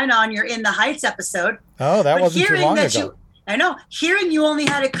 questions of mine on your In the Heights episode. Oh, that wasn't too long ago. I know. Hearing you only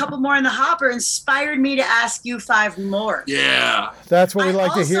had a couple more in the hopper inspired me to ask you 5 more. Yeah. That's what we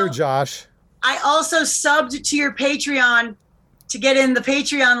like to hear, Josh. I also subbed to your Patreon to get in the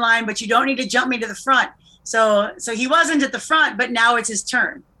Patreon line, but you don't need to jump me to the front. So he wasn't at the front, but now it's his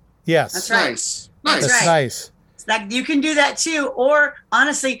turn. Yes. That's right. Nice. That's nice. Like, you can do that too. Or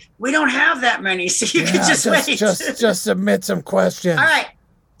honestly, we don't have that many, so you can just wait. Just submit some questions. All right.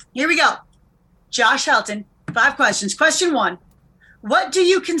 Here we go. Josh Helton, 5 questions. Question 1. What do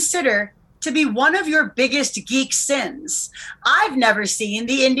you consider to be one of your biggest geek sins? I've never seen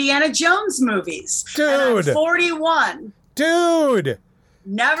the Indiana Jones movies. Dude. And I'm 41. Dude.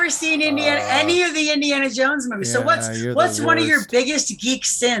 Never seen any of the Indiana Jones movies. So what's one of your biggest geek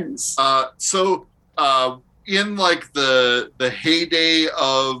sins? In like the heyday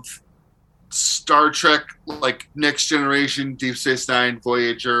of Star Trek, like Next Generation, Deep Space Nine,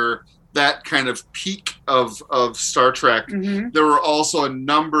 Voyager, that kind of peak of Star Trek, there were also a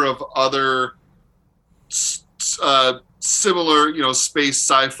number of other similar, space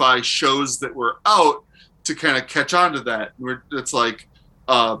sci-fi shows that were out to kind of catch on to that. It's like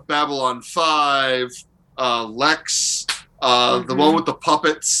Babylon 5, Lex, the one with the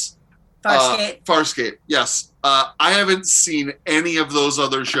puppets. Farscape. Yes. I haven't seen any of those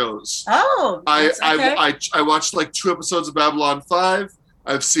other shows. Oh, I watched like 2 episodes of Babylon 5.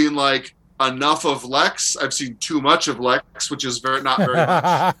 I've seen like enough of Lex. I've seen too much of Lex, which is not very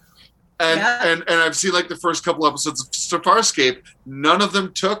much. And I've seen like the first couple episodes of Farscape. None of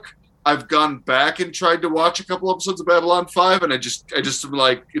them took. I've gone back and tried to watch a couple episodes of Babylon 5, and I just am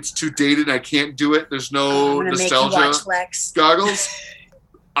like, it's too dated. I can't do it. There's no nostalgia make you watch Lex. Goggles.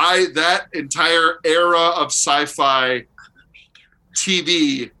 That entire era of sci-fi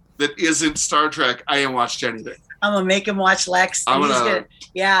TV that isn't Star Trek, I ain't watched anything. I'm gonna make him watch Lex. You're gonna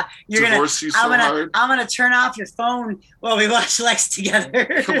divorce you so hard. I'm gonna turn off your phone while we watch Lex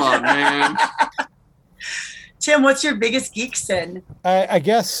together. Come on, man. Tim, what's your biggest geek sin? I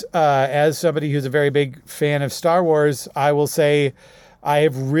guess as somebody who's a very big fan of Star Wars, I will say I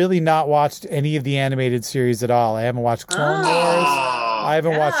have really not watched any of the animated series at all. I haven't watched Clone Wars. I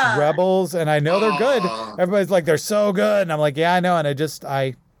haven't watched Rebels, and I know they're good. Everybody's like, they're so good. And I'm like, yeah, I know. And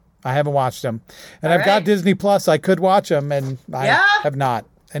I haven't watched them. And I've got Disney Plus. I could watch them, and I have not.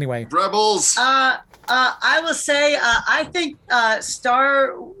 Anyway. Rebels. I will say, I think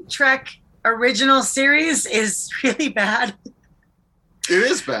Star Trek original series is really bad. It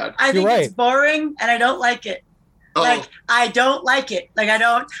is bad. I think it's boring, and I don't like it. Like, I don't like it. Like, I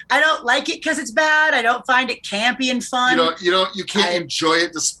don't like it because it's bad. I don't find it campy and fun. You can't enjoy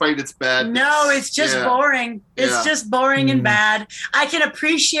it despite its badness. No, it's just boring. It's just boring and bad. I can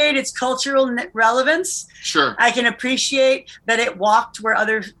appreciate its cultural relevance. Sure. I can appreciate that it walked where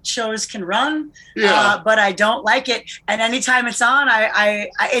other shows can run. Yeah. But I don't like it. And anytime it's on, I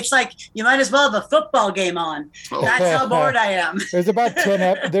it's like you might as well have a football game on. Oh. That's how bored I am. There's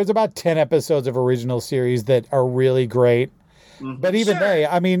about 10 episodes of original series that are really great. Mm-hmm. But even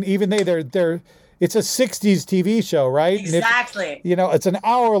they're it's a 60s TV show, right? Exactly. It's an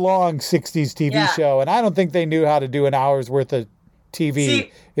hour-long 60s TV show, and I don't think they knew how to do an hour's worth of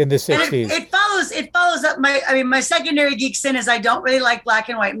TV in the 60s. It follows up my secondary geek sin is I don't really like black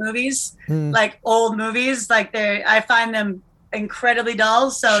and white movies, like old movies. Like I find them incredibly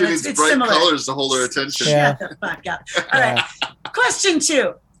dull. So it's bright similar. Colors to hold their attention. Shut the fuck up. All right. Question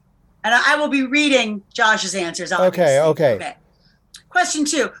 2. And I will be reading Josh's answers, obviously. Okay. Question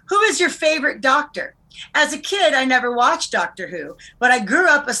 2. Who is your favorite Doctor? As a kid, I never watched Doctor Who, but I grew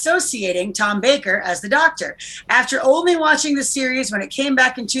up associating Tom Baker as the Doctor. After only watching the series when it came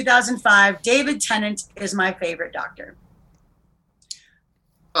back in 2005, David Tennant is my favorite Doctor.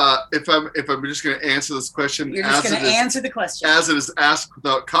 If I'm just going to answer this question, you're just going to answer the question as it is asked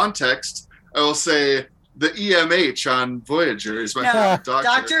without context, I will say the EMH on Voyager is my favorite Doctor.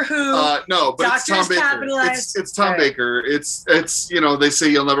 Doctor Who. No, but it's Tom Baker. It's Tom Baker. It's they say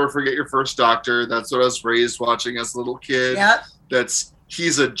you'll never forget your first Doctor. That's what I was raised watching as a little kid. Yep.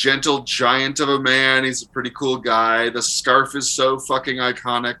 He's a gentle giant of a man. He's a pretty cool guy. The scarf is so fucking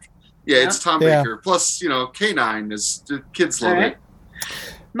iconic. Yeah, it's Tom Baker. Plus, K9 is the kids love it.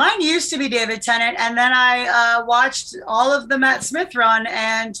 Mine used to be David Tennant, and then I watched all of the Matt Smith run,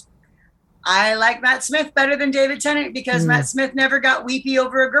 and I like Matt Smith better than David Tennant because Matt Smith never got weepy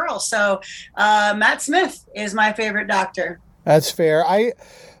over a girl. So Matt Smith is my favorite Doctor. That's fair. I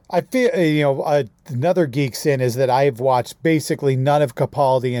feel, another geek sin is that I've watched basically none of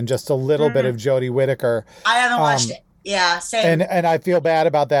Capaldi and just a little bit of Jodie Whittaker. I haven't watched it. Yeah, same. And I feel bad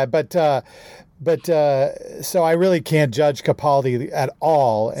about that, but so I really can't judge Capaldi at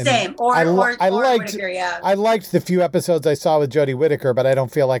all. And same. I liked Whittaker, I liked the few episodes I saw with Jodie Whittaker, but I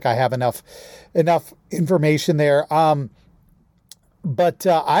don't feel like I have enough information there. But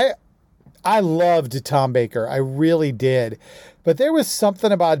I loved Tom Baker. I really did. But there was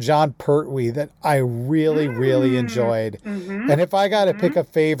something about Jon Pertwee that I really, really enjoyed. Mm-hmm. And if I got to pick a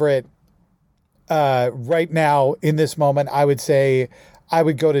favorite right now in this moment, I would say I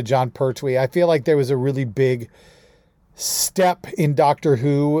would go to Jon Pertwee. I feel like there was a really big step in Doctor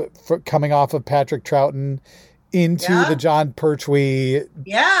Who coming off of Patrick Troughton into the Jon Pertwee,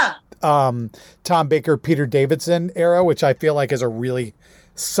 Tom Baker, Peter Davidson era, which I feel like is a really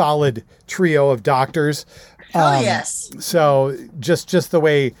solid trio of Doctors. Oh yes. So just the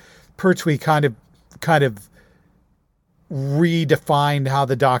way Pertwee kind of redefined how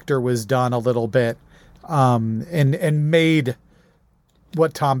the Doctor was done a little bit, and made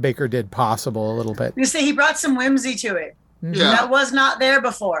what Tom Baker did possible a little bit. You say he brought some whimsy to it. Yeah. That was not there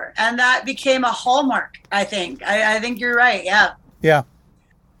before, and that became a hallmark. I think. I think you're right. Yeah. Yeah.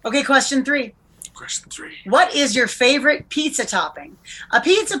 Okay. Question 3. What is your favorite pizza topping? A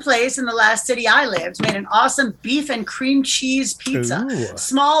pizza place in the last city I lived made an awesome beef and cream cheese pizza. Ooh.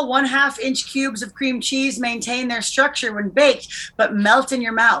 Small 1/2 inch cubes of cream cheese maintain their structure when baked, but melt in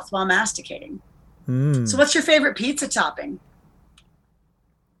your mouth while masticating. So what's your favorite pizza topping?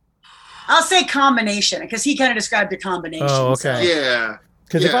 I'll say combination, because he kind of described a combination. Oh, okay. So. Yeah.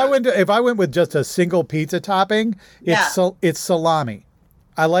 Because if I went with just a single pizza topping, it's salami.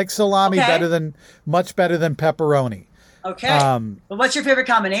 I like salami much better than pepperoni. Okay. But what's your favorite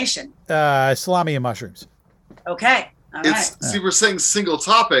combination? Salami and mushrooms. Okay. All right. See, we're saying single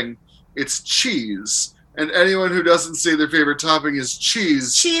topping. It's cheese. And anyone who doesn't say their favorite topping is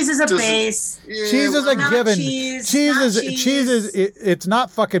cheese. Cheese is a base. Cheese is a given. Cheese is it's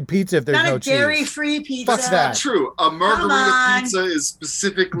not fucking pizza if there's no cheese. Not a dairy-free pizza. Fuck that. Not true. A margarita pizza is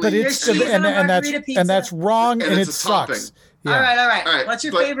specifically. But it's and that's wrong and it sucks. Yeah. All right. What's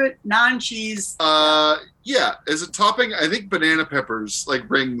your favorite non-cheese? As a topping, I think banana peppers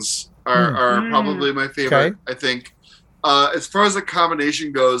rings are probably my favorite. Okay. I think. As far as the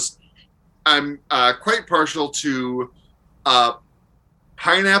combination goes, I'm quite partial to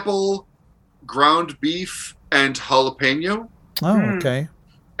pineapple, ground beef, and jalapeno. Oh, okay.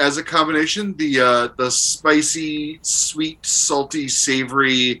 As a combination, the spicy, sweet, salty,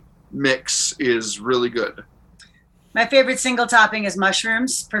 savory mix is really good. My favorite single topping is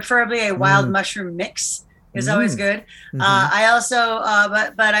mushrooms, preferably a wild mushroom mix is always good. I also,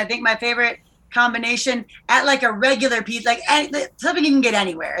 but I think my favorite combination at a regular pizza, something you can get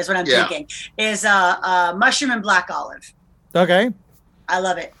anywhere is what I'm thinking, is mushroom and black olive. Okay. I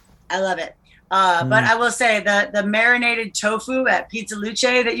love it. But I will say the marinated tofu at Pizza Luce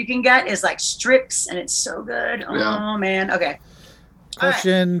that you can get is strips, and it's so good. Oh man. Okay.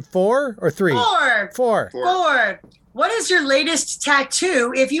 Question 4 or 3? 4. What is your latest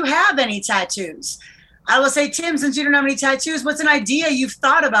tattoo, if you have any tattoos? I will say, Tim, since you don't have any tattoos, what's an idea you've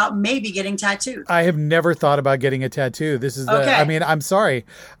thought about maybe getting tattooed? I have never thought about getting a tattoo. This is I'm sorry.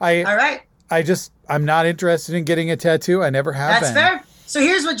 All right. I'm not interested in getting a tattoo. I never have been. That's fair. So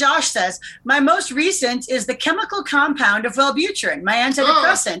here's what Josh says. My most recent is the chemical compound of Wellbutrin, my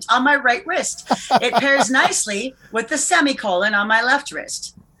antidepressant, on my right wrist. It pairs nicely with the semicolon on my left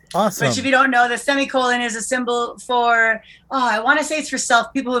wrist. Awesome. Which, if you don't know, the semicolon is a symbol for, I want to say it's for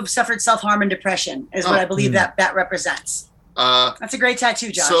people who've suffered self-harm and depression, is what I believe that represents. That's a great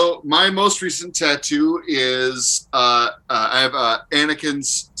tattoo, Josh. So my most recent tattoo is I have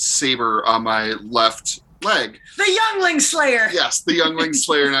Anakin's saber on my left leg. The Youngling Slayer. Yes, the Youngling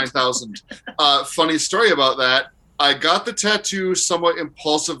Slayer 9000. Funny story about that. I got the tattoo somewhat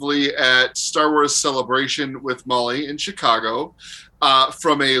impulsively at Star Wars Celebration with Molly in Chicago.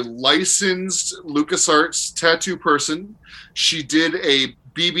 From a licensed LucasArts tattoo person. She did a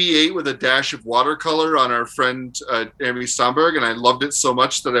BB-8 with a dash of watercolor on our friend Amy Stomberg, and I loved it so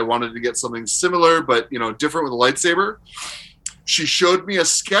much that I wanted to get something similar, but different with a lightsaber. She showed me a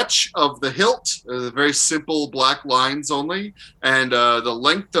sketch of the hilt, the very simple black lines only, and the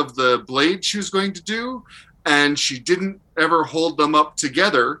length of the blade she was going to do, and she didn't ever hold them up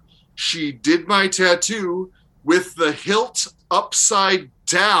together. She did my tattoo with the hilt upside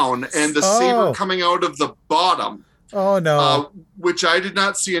down and the saber coming out of the bottom. Oh, no. Which I did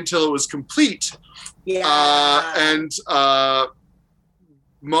not see until it was complete. Yeah. And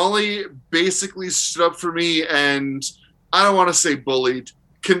Molly basically stood up for me and, I don't want to say bullied,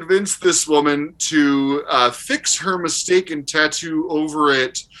 convinced this woman to fix her mistaken tattoo over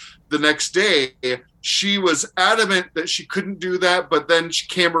it the next day. She was adamant that she couldn't do that, but then she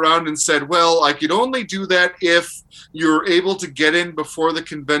came around and said, well, I could only do that if you're able to get in before the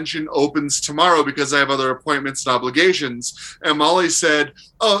convention opens tomorrow because I have other appointments and obligations. And Molly said,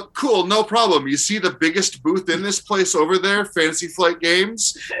 oh, cool, no problem. You see the biggest booth in this place over there, Fantasy Flight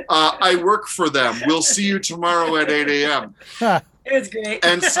Games? I work for them. We'll see you tomorrow at 8 a.m. It was great.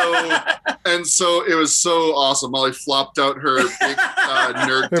 And so it was so awesome. Molly flopped out her big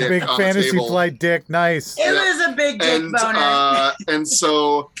nerd her dick big on Fantasy the table. Flight dick. Nice. It was a big dick boner. And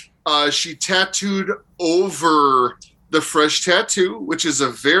so she tattooed over the fresh tattoo, which is a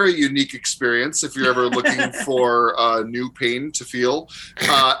very unique experience if you're ever looking for new pain to feel.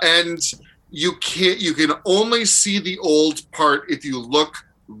 And you can only see the old part if you look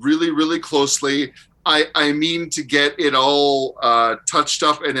really, really closely. I mean to get it all touched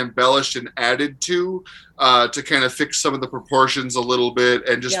up and embellished and added to kind of fix some of the proportions a little bit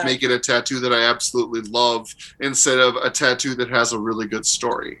and just make it a tattoo that I absolutely love instead of a tattoo that has a really good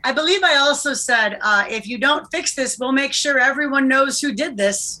story. I believe I also said, if you don't fix this, we'll make sure everyone knows who did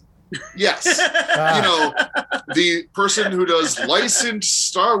this. Yes. The person who does licensed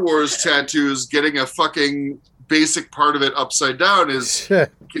Star Wars tattoos getting a fucking basic part of it upside down is,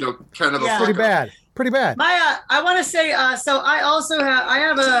 kind of a pretty bad. Pretty bad. I want to say, so I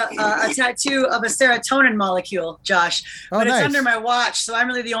have a tattoo of a serotonin molecule, Josh, but it's under my watch, so I'm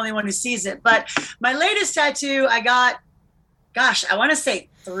really the only one who sees it. But my latest tattoo I got, I want to say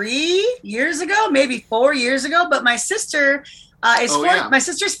 3 years ago, maybe 4 years ago, but my sister my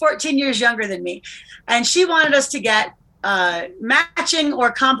sister's 14 years younger than me, and she wanted us to get matching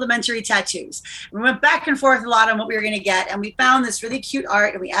or complementary tattoos. We went back and forth a lot on what we were going to get, and we found this really cute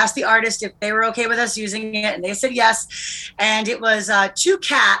art, and we asked the artist if they were okay with us using it, and they said yes. And it was 2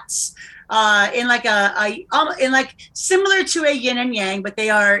 cats in like in like similar to a yin and yang, but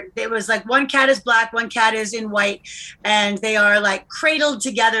it was like one cat is black, one cat is in white, and they are like cradled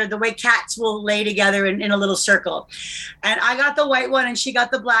together the way cats will lay together in a little circle. And I got the white one and she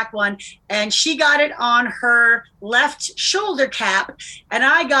got the black one, and she got it on her left shoulder cap and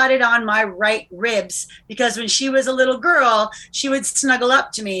I got it on my right ribs, because when she was a little girl, she would snuggle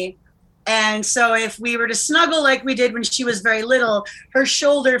up to me. And so if we were to snuggle like we did when she was very little, her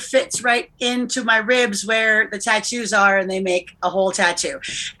shoulder fits right into my ribs where the tattoos are, and they make a whole tattoo.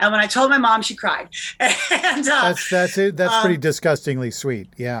 And when I told my mom, she cried. And that's it. That's pretty disgustingly sweet.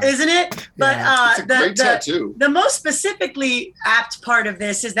 Yeah. Isn't it? But it's a great tattoo. The most specifically apt part of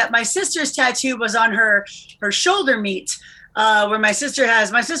this is that my sister's tattoo was on her shoulder meat. Where my sister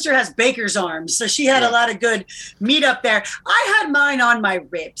has baker's arms, so she had a lot of good meat up there. I had mine on my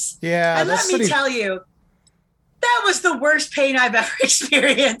ribs. Yeah, and let me tell you, that was the worst pain I've ever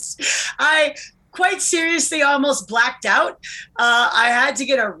experienced. I quite seriously almost blacked out. I had to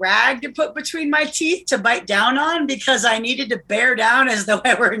get a rag to put between my teeth to bite down on because I needed to bear down as though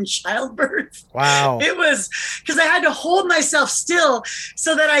I were in childbirth. Wow. It was because I had to hold myself still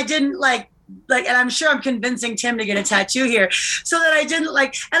so that I didn't like, and I'm sure I'm convincing Tim to get a tattoo here so that I didn't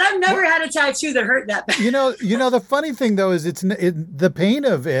and I've never had a tattoo that hurt that bad. You know, the funny thing though, is the pain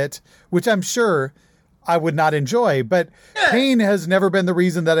of it, which I'm sure I would not enjoy, but pain has never been the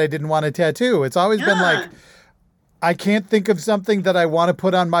reason that I didn't want a tattoo. It's always been like, I can't think of something that I want to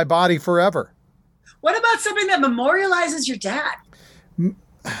put on my body forever. What about something that memorializes your dad?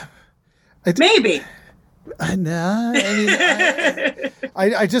 Maybe. No,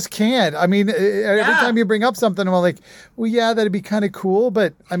 I just can't. I mean, every time you bring up something, I'm like, well, yeah, that'd be kind of cool,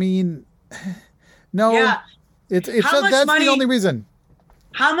 but I mean, no. Yeah. That's the only reason.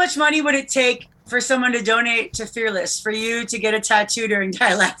 How much money would it take for someone to donate to Fearless for you to get a tattoo during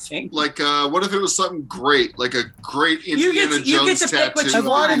Die Laughing? Like, what if it was something great, like a great Indiana Jones tattoo? As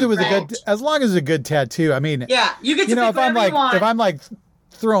long as it was as long as a good tattoo. I mean, you get to pick whatever you want. If I'm like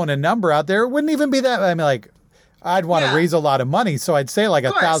throwing a number out there, it wouldn't even be that. I mean, like, I'd want to raise a lot of money. So I'd say like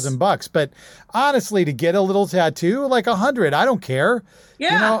 $1,000, but honestly, to get a little tattoo, like 100, I don't care.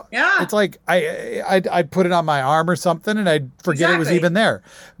 Yeah. You know, it's like, I'd put it on my arm or something and I'd forget it was even there.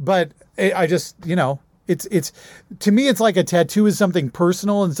 But I just, you know, it's to me, it's like a tattoo is something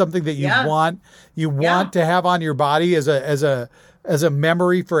personal and something that you want to have on your body as a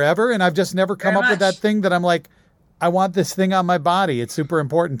memory forever. And I've just never come up with that thing that I'm like, I want this thing on my body. It's super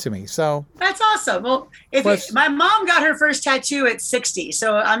important to me. So that's awesome. Well, my mom got her first tattoo at 60.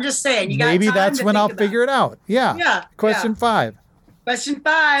 So I'm just saying, maybe that's when I'll figure it out. Yeah. Yeah. Question 5. Question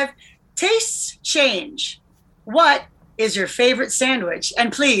 5. Tastes change. What is your favorite sandwich?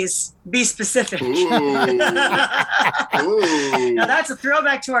 And please be specific. Ooh. Now that's a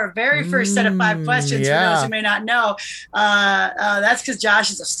throwback to our very first set of 5 questions for those who may not know. That's because Josh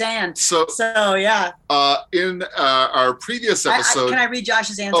is a stan. So yeah. In our previous episode, can I read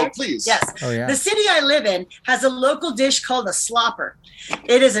Josh's answer? Oh, please. Yes. Oh, yeah. The city I live in has a local dish called a slopper.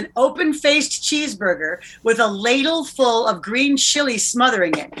 It is an open-faced cheeseburger with a ladle full of green chili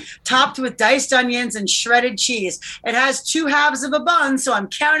smothering it, topped with diced onions and shredded cheese. It has 2 halves of a bun, so I'm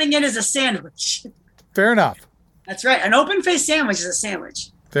counting it as a sandwich. Fair enough. That's right. An open-faced sandwich is a sandwich.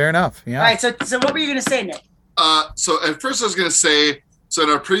 Fair enough. Yeah. All right. So what were you going to say, Nick? So at first I was going to say, so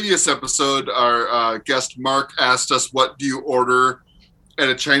in our previous episode, our guest Mark asked us, what do you order at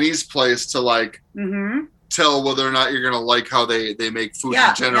a Chinese place to like tell whether or not you're going to like how they make food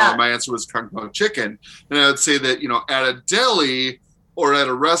in general. Yeah. My answer was Kung Pao chicken. And I would say that, you know, at a deli or at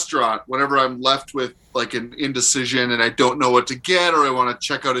a restaurant, whenever I'm left with like an indecision and I don't know what to get, or I want to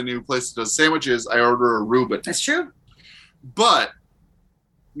check out a new place that does sandwiches, I order a Reuben. That's true. But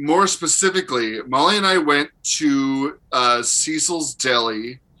more specifically, Molly and I went to Cecil's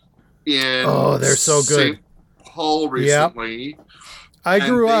Deli in they're so good. St. Paul recently. Yep. I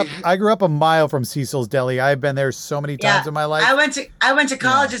grew up a mile from Cecil's Deli. I've been there so many times in my life. I went to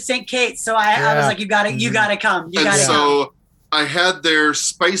college at St. Kate's, so I was like, you gotta come. You gotta come. So I had their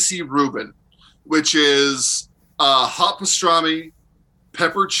spicy Reuben, which is hot pastrami,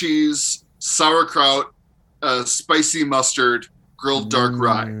 pepper cheese, sauerkraut, spicy mustard, grilled dark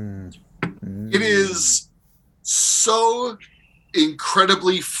rye. It is so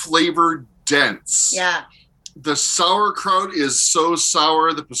incredibly flavor dense. Yeah. The sauerkraut is so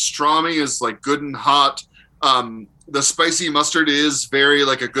sour. The pastrami is like good and hot. The spicy mustard is very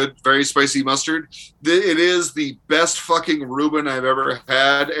spicy mustard. It is the best fucking Reuben I've ever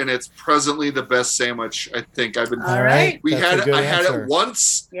had, and it's presently the best sandwich I think I've been. All right, I had it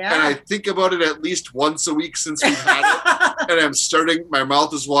once, and I think about it at least once a week since we've had it, and I'm starting. My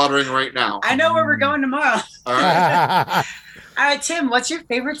mouth is watering right now. I know where we're going tomorrow. All right. All right, Tim, what's your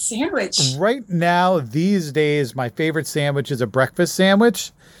favorite sandwich? Right now, these days, my favorite sandwich is a breakfast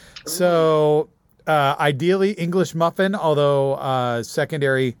sandwich. So ideally English muffin, although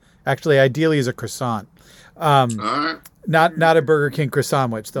secondary, actually ideally is a croissant. Not a Burger King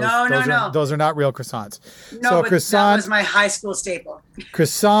croissant, which those are not real croissants. No, so but croissant, that was my high school staple.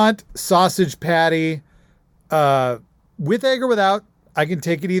 Croissant, sausage patty, with egg or without. I can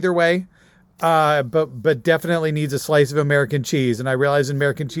take it either way. But definitely needs a slice of American cheese. And I realize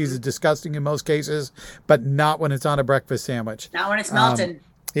American cheese is disgusting in most cases, but not when it's on a breakfast sandwich. Not when it's melted.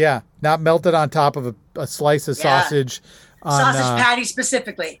 Not melted on top of a slice of sausage. Sausage patty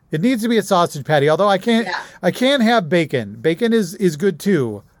specifically. It needs to be a sausage patty, although I can't have bacon. Bacon is good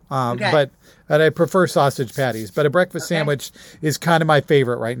too. But I prefer sausage patties. But a breakfast sandwich is kind of my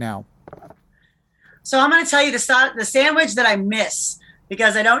favorite right now. So I'm going to tell you the sandwich that I miss,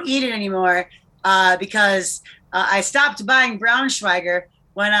 because I don't eat it anymore, because I stopped buying Braunschweiger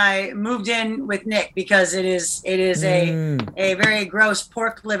when I moved in with Nick, because it is a very gross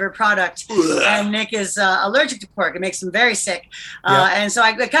pork liver product, and Nick is allergic to pork. It makes him very sick, and so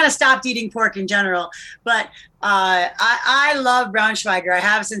I kind of stopped eating pork in general. But I love Braunschweiger. I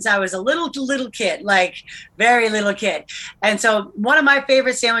have since I was a little kid, like very little kid. And so one of my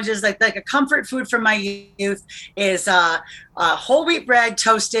favorite sandwiches, like a comfort food from my youth, is whole wheat bread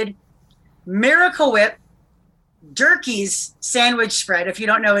toasted, Miracle Whip, Durkee's sandwich spread. If you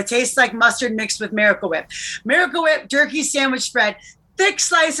don't know, it tastes like mustard mixed with Miracle Whip. Miracle Whip, Durkee's sandwich spread, thick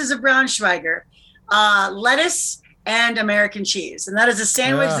slices of Braunschweiger, lettuce, and American cheese. And that is a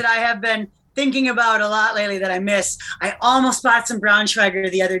sandwich that I have been thinking about a lot lately that I miss. I almost bought some Braunschweiger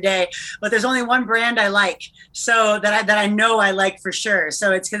the other day, but there's only one brand I like, so that I know I like for sure.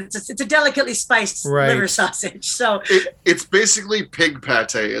 So it's a delicately spiced liver sausage. So it's basically pig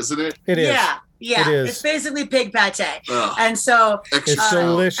pate, isn't it? It is. Yeah, it's basically pig pate. And so it's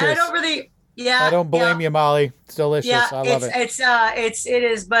delicious. I don't really. Yeah, I don't blame you, Molly. It's delicious. I love it. It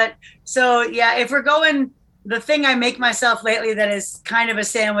is. But so if we're going the thing I make myself lately that is kind of a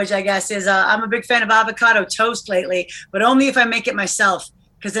sandwich, I guess, is I'm a big fan of avocado toast lately, but only if I make it myself,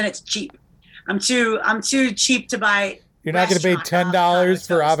 because then it's cheap. I'm too cheap to buy. You're not going to pay $10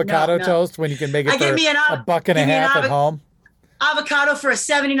 for avocado toast when you can make it for $1.50 at home. Avocado for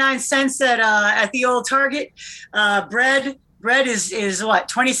 79 cents at the old Target. Bread is what,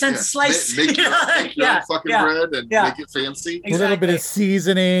 20 cents a slice? Make your own fucking bread and make it fancy. Exactly. A little bit of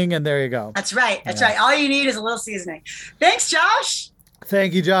seasoning, and there you go. That's right. That's right. All you need is a little seasoning. Thanks, Josh.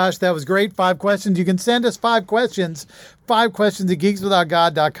 Thank you, Josh. That was great. 5 questions. You can send us 5 questions. 5 questions at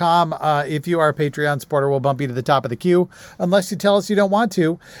geekswithoutgod.com. If you are a Patreon supporter, we'll bump you to the top of the queue, unless you tell us you don't want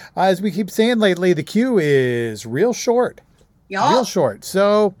to. As we keep saying lately, the queue is real short. Real short.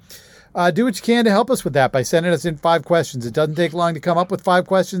 So do what you can to help us with that by sending us in 5 questions. It doesn't take long to come up with 5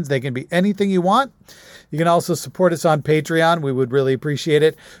 questions. They can be anything you want. You can also support us on Patreon. We would really appreciate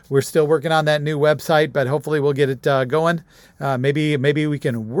it. We're still working on that new website, but hopefully we'll get it going. Maybe we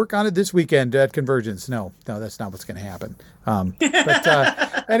can work on it this weekend at Convergence. No, that's not what's going to happen.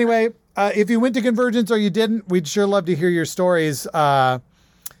 But anyway, if you went to Convergence or you didn't, we'd sure love to hear your stories after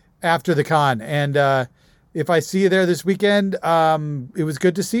the con. And if I see you there this weekend, it was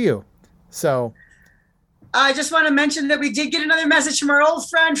good to see you. So I just want to mention that we did get another message from our old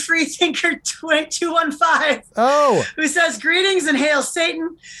friend Freethinker215. Oh, who says greetings and hail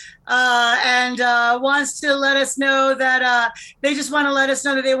Satan, and wants to let us know that they just want to let us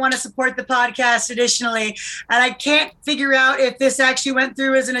know that they want to support the podcast additionally. And I can't figure out if this actually went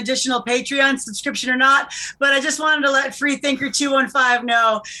through as an additional Patreon subscription or not, but I just wanted to let Freethinker215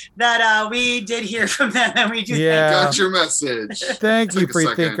 know that we did hear from them, and we do. Got your message. Thank you,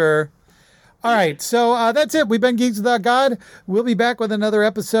 Freethinker. All right, so that's it. We've been Geeks Without God. We'll be back with another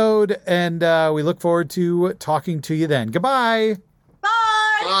episode, and we look forward to talking to you then. Goodbye.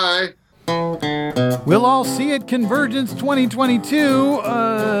 Bye. Bye. We'll all see you at Convergence 2022.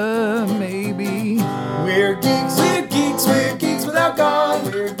 Maybe. We're geeks without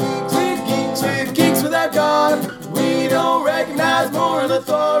God. We're geeks without God. We don't recognize moral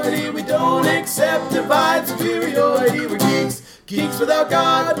authority. We don't accept divine superiority. We're geeks without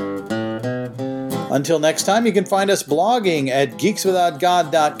God. Until next time, you can find us blogging at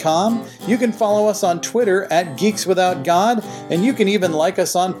geekswithoutgod.com. You can follow us on Twitter at geekswithoutgod, and you can even like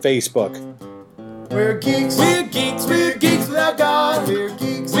us on Facebook. We're geeks without God. We're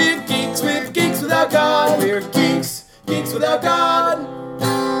geeks without God. We're geeks without God.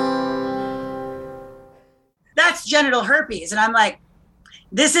 That's genital herpes. And I'm like,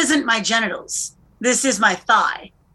 this isn't my genitals. This is my thigh.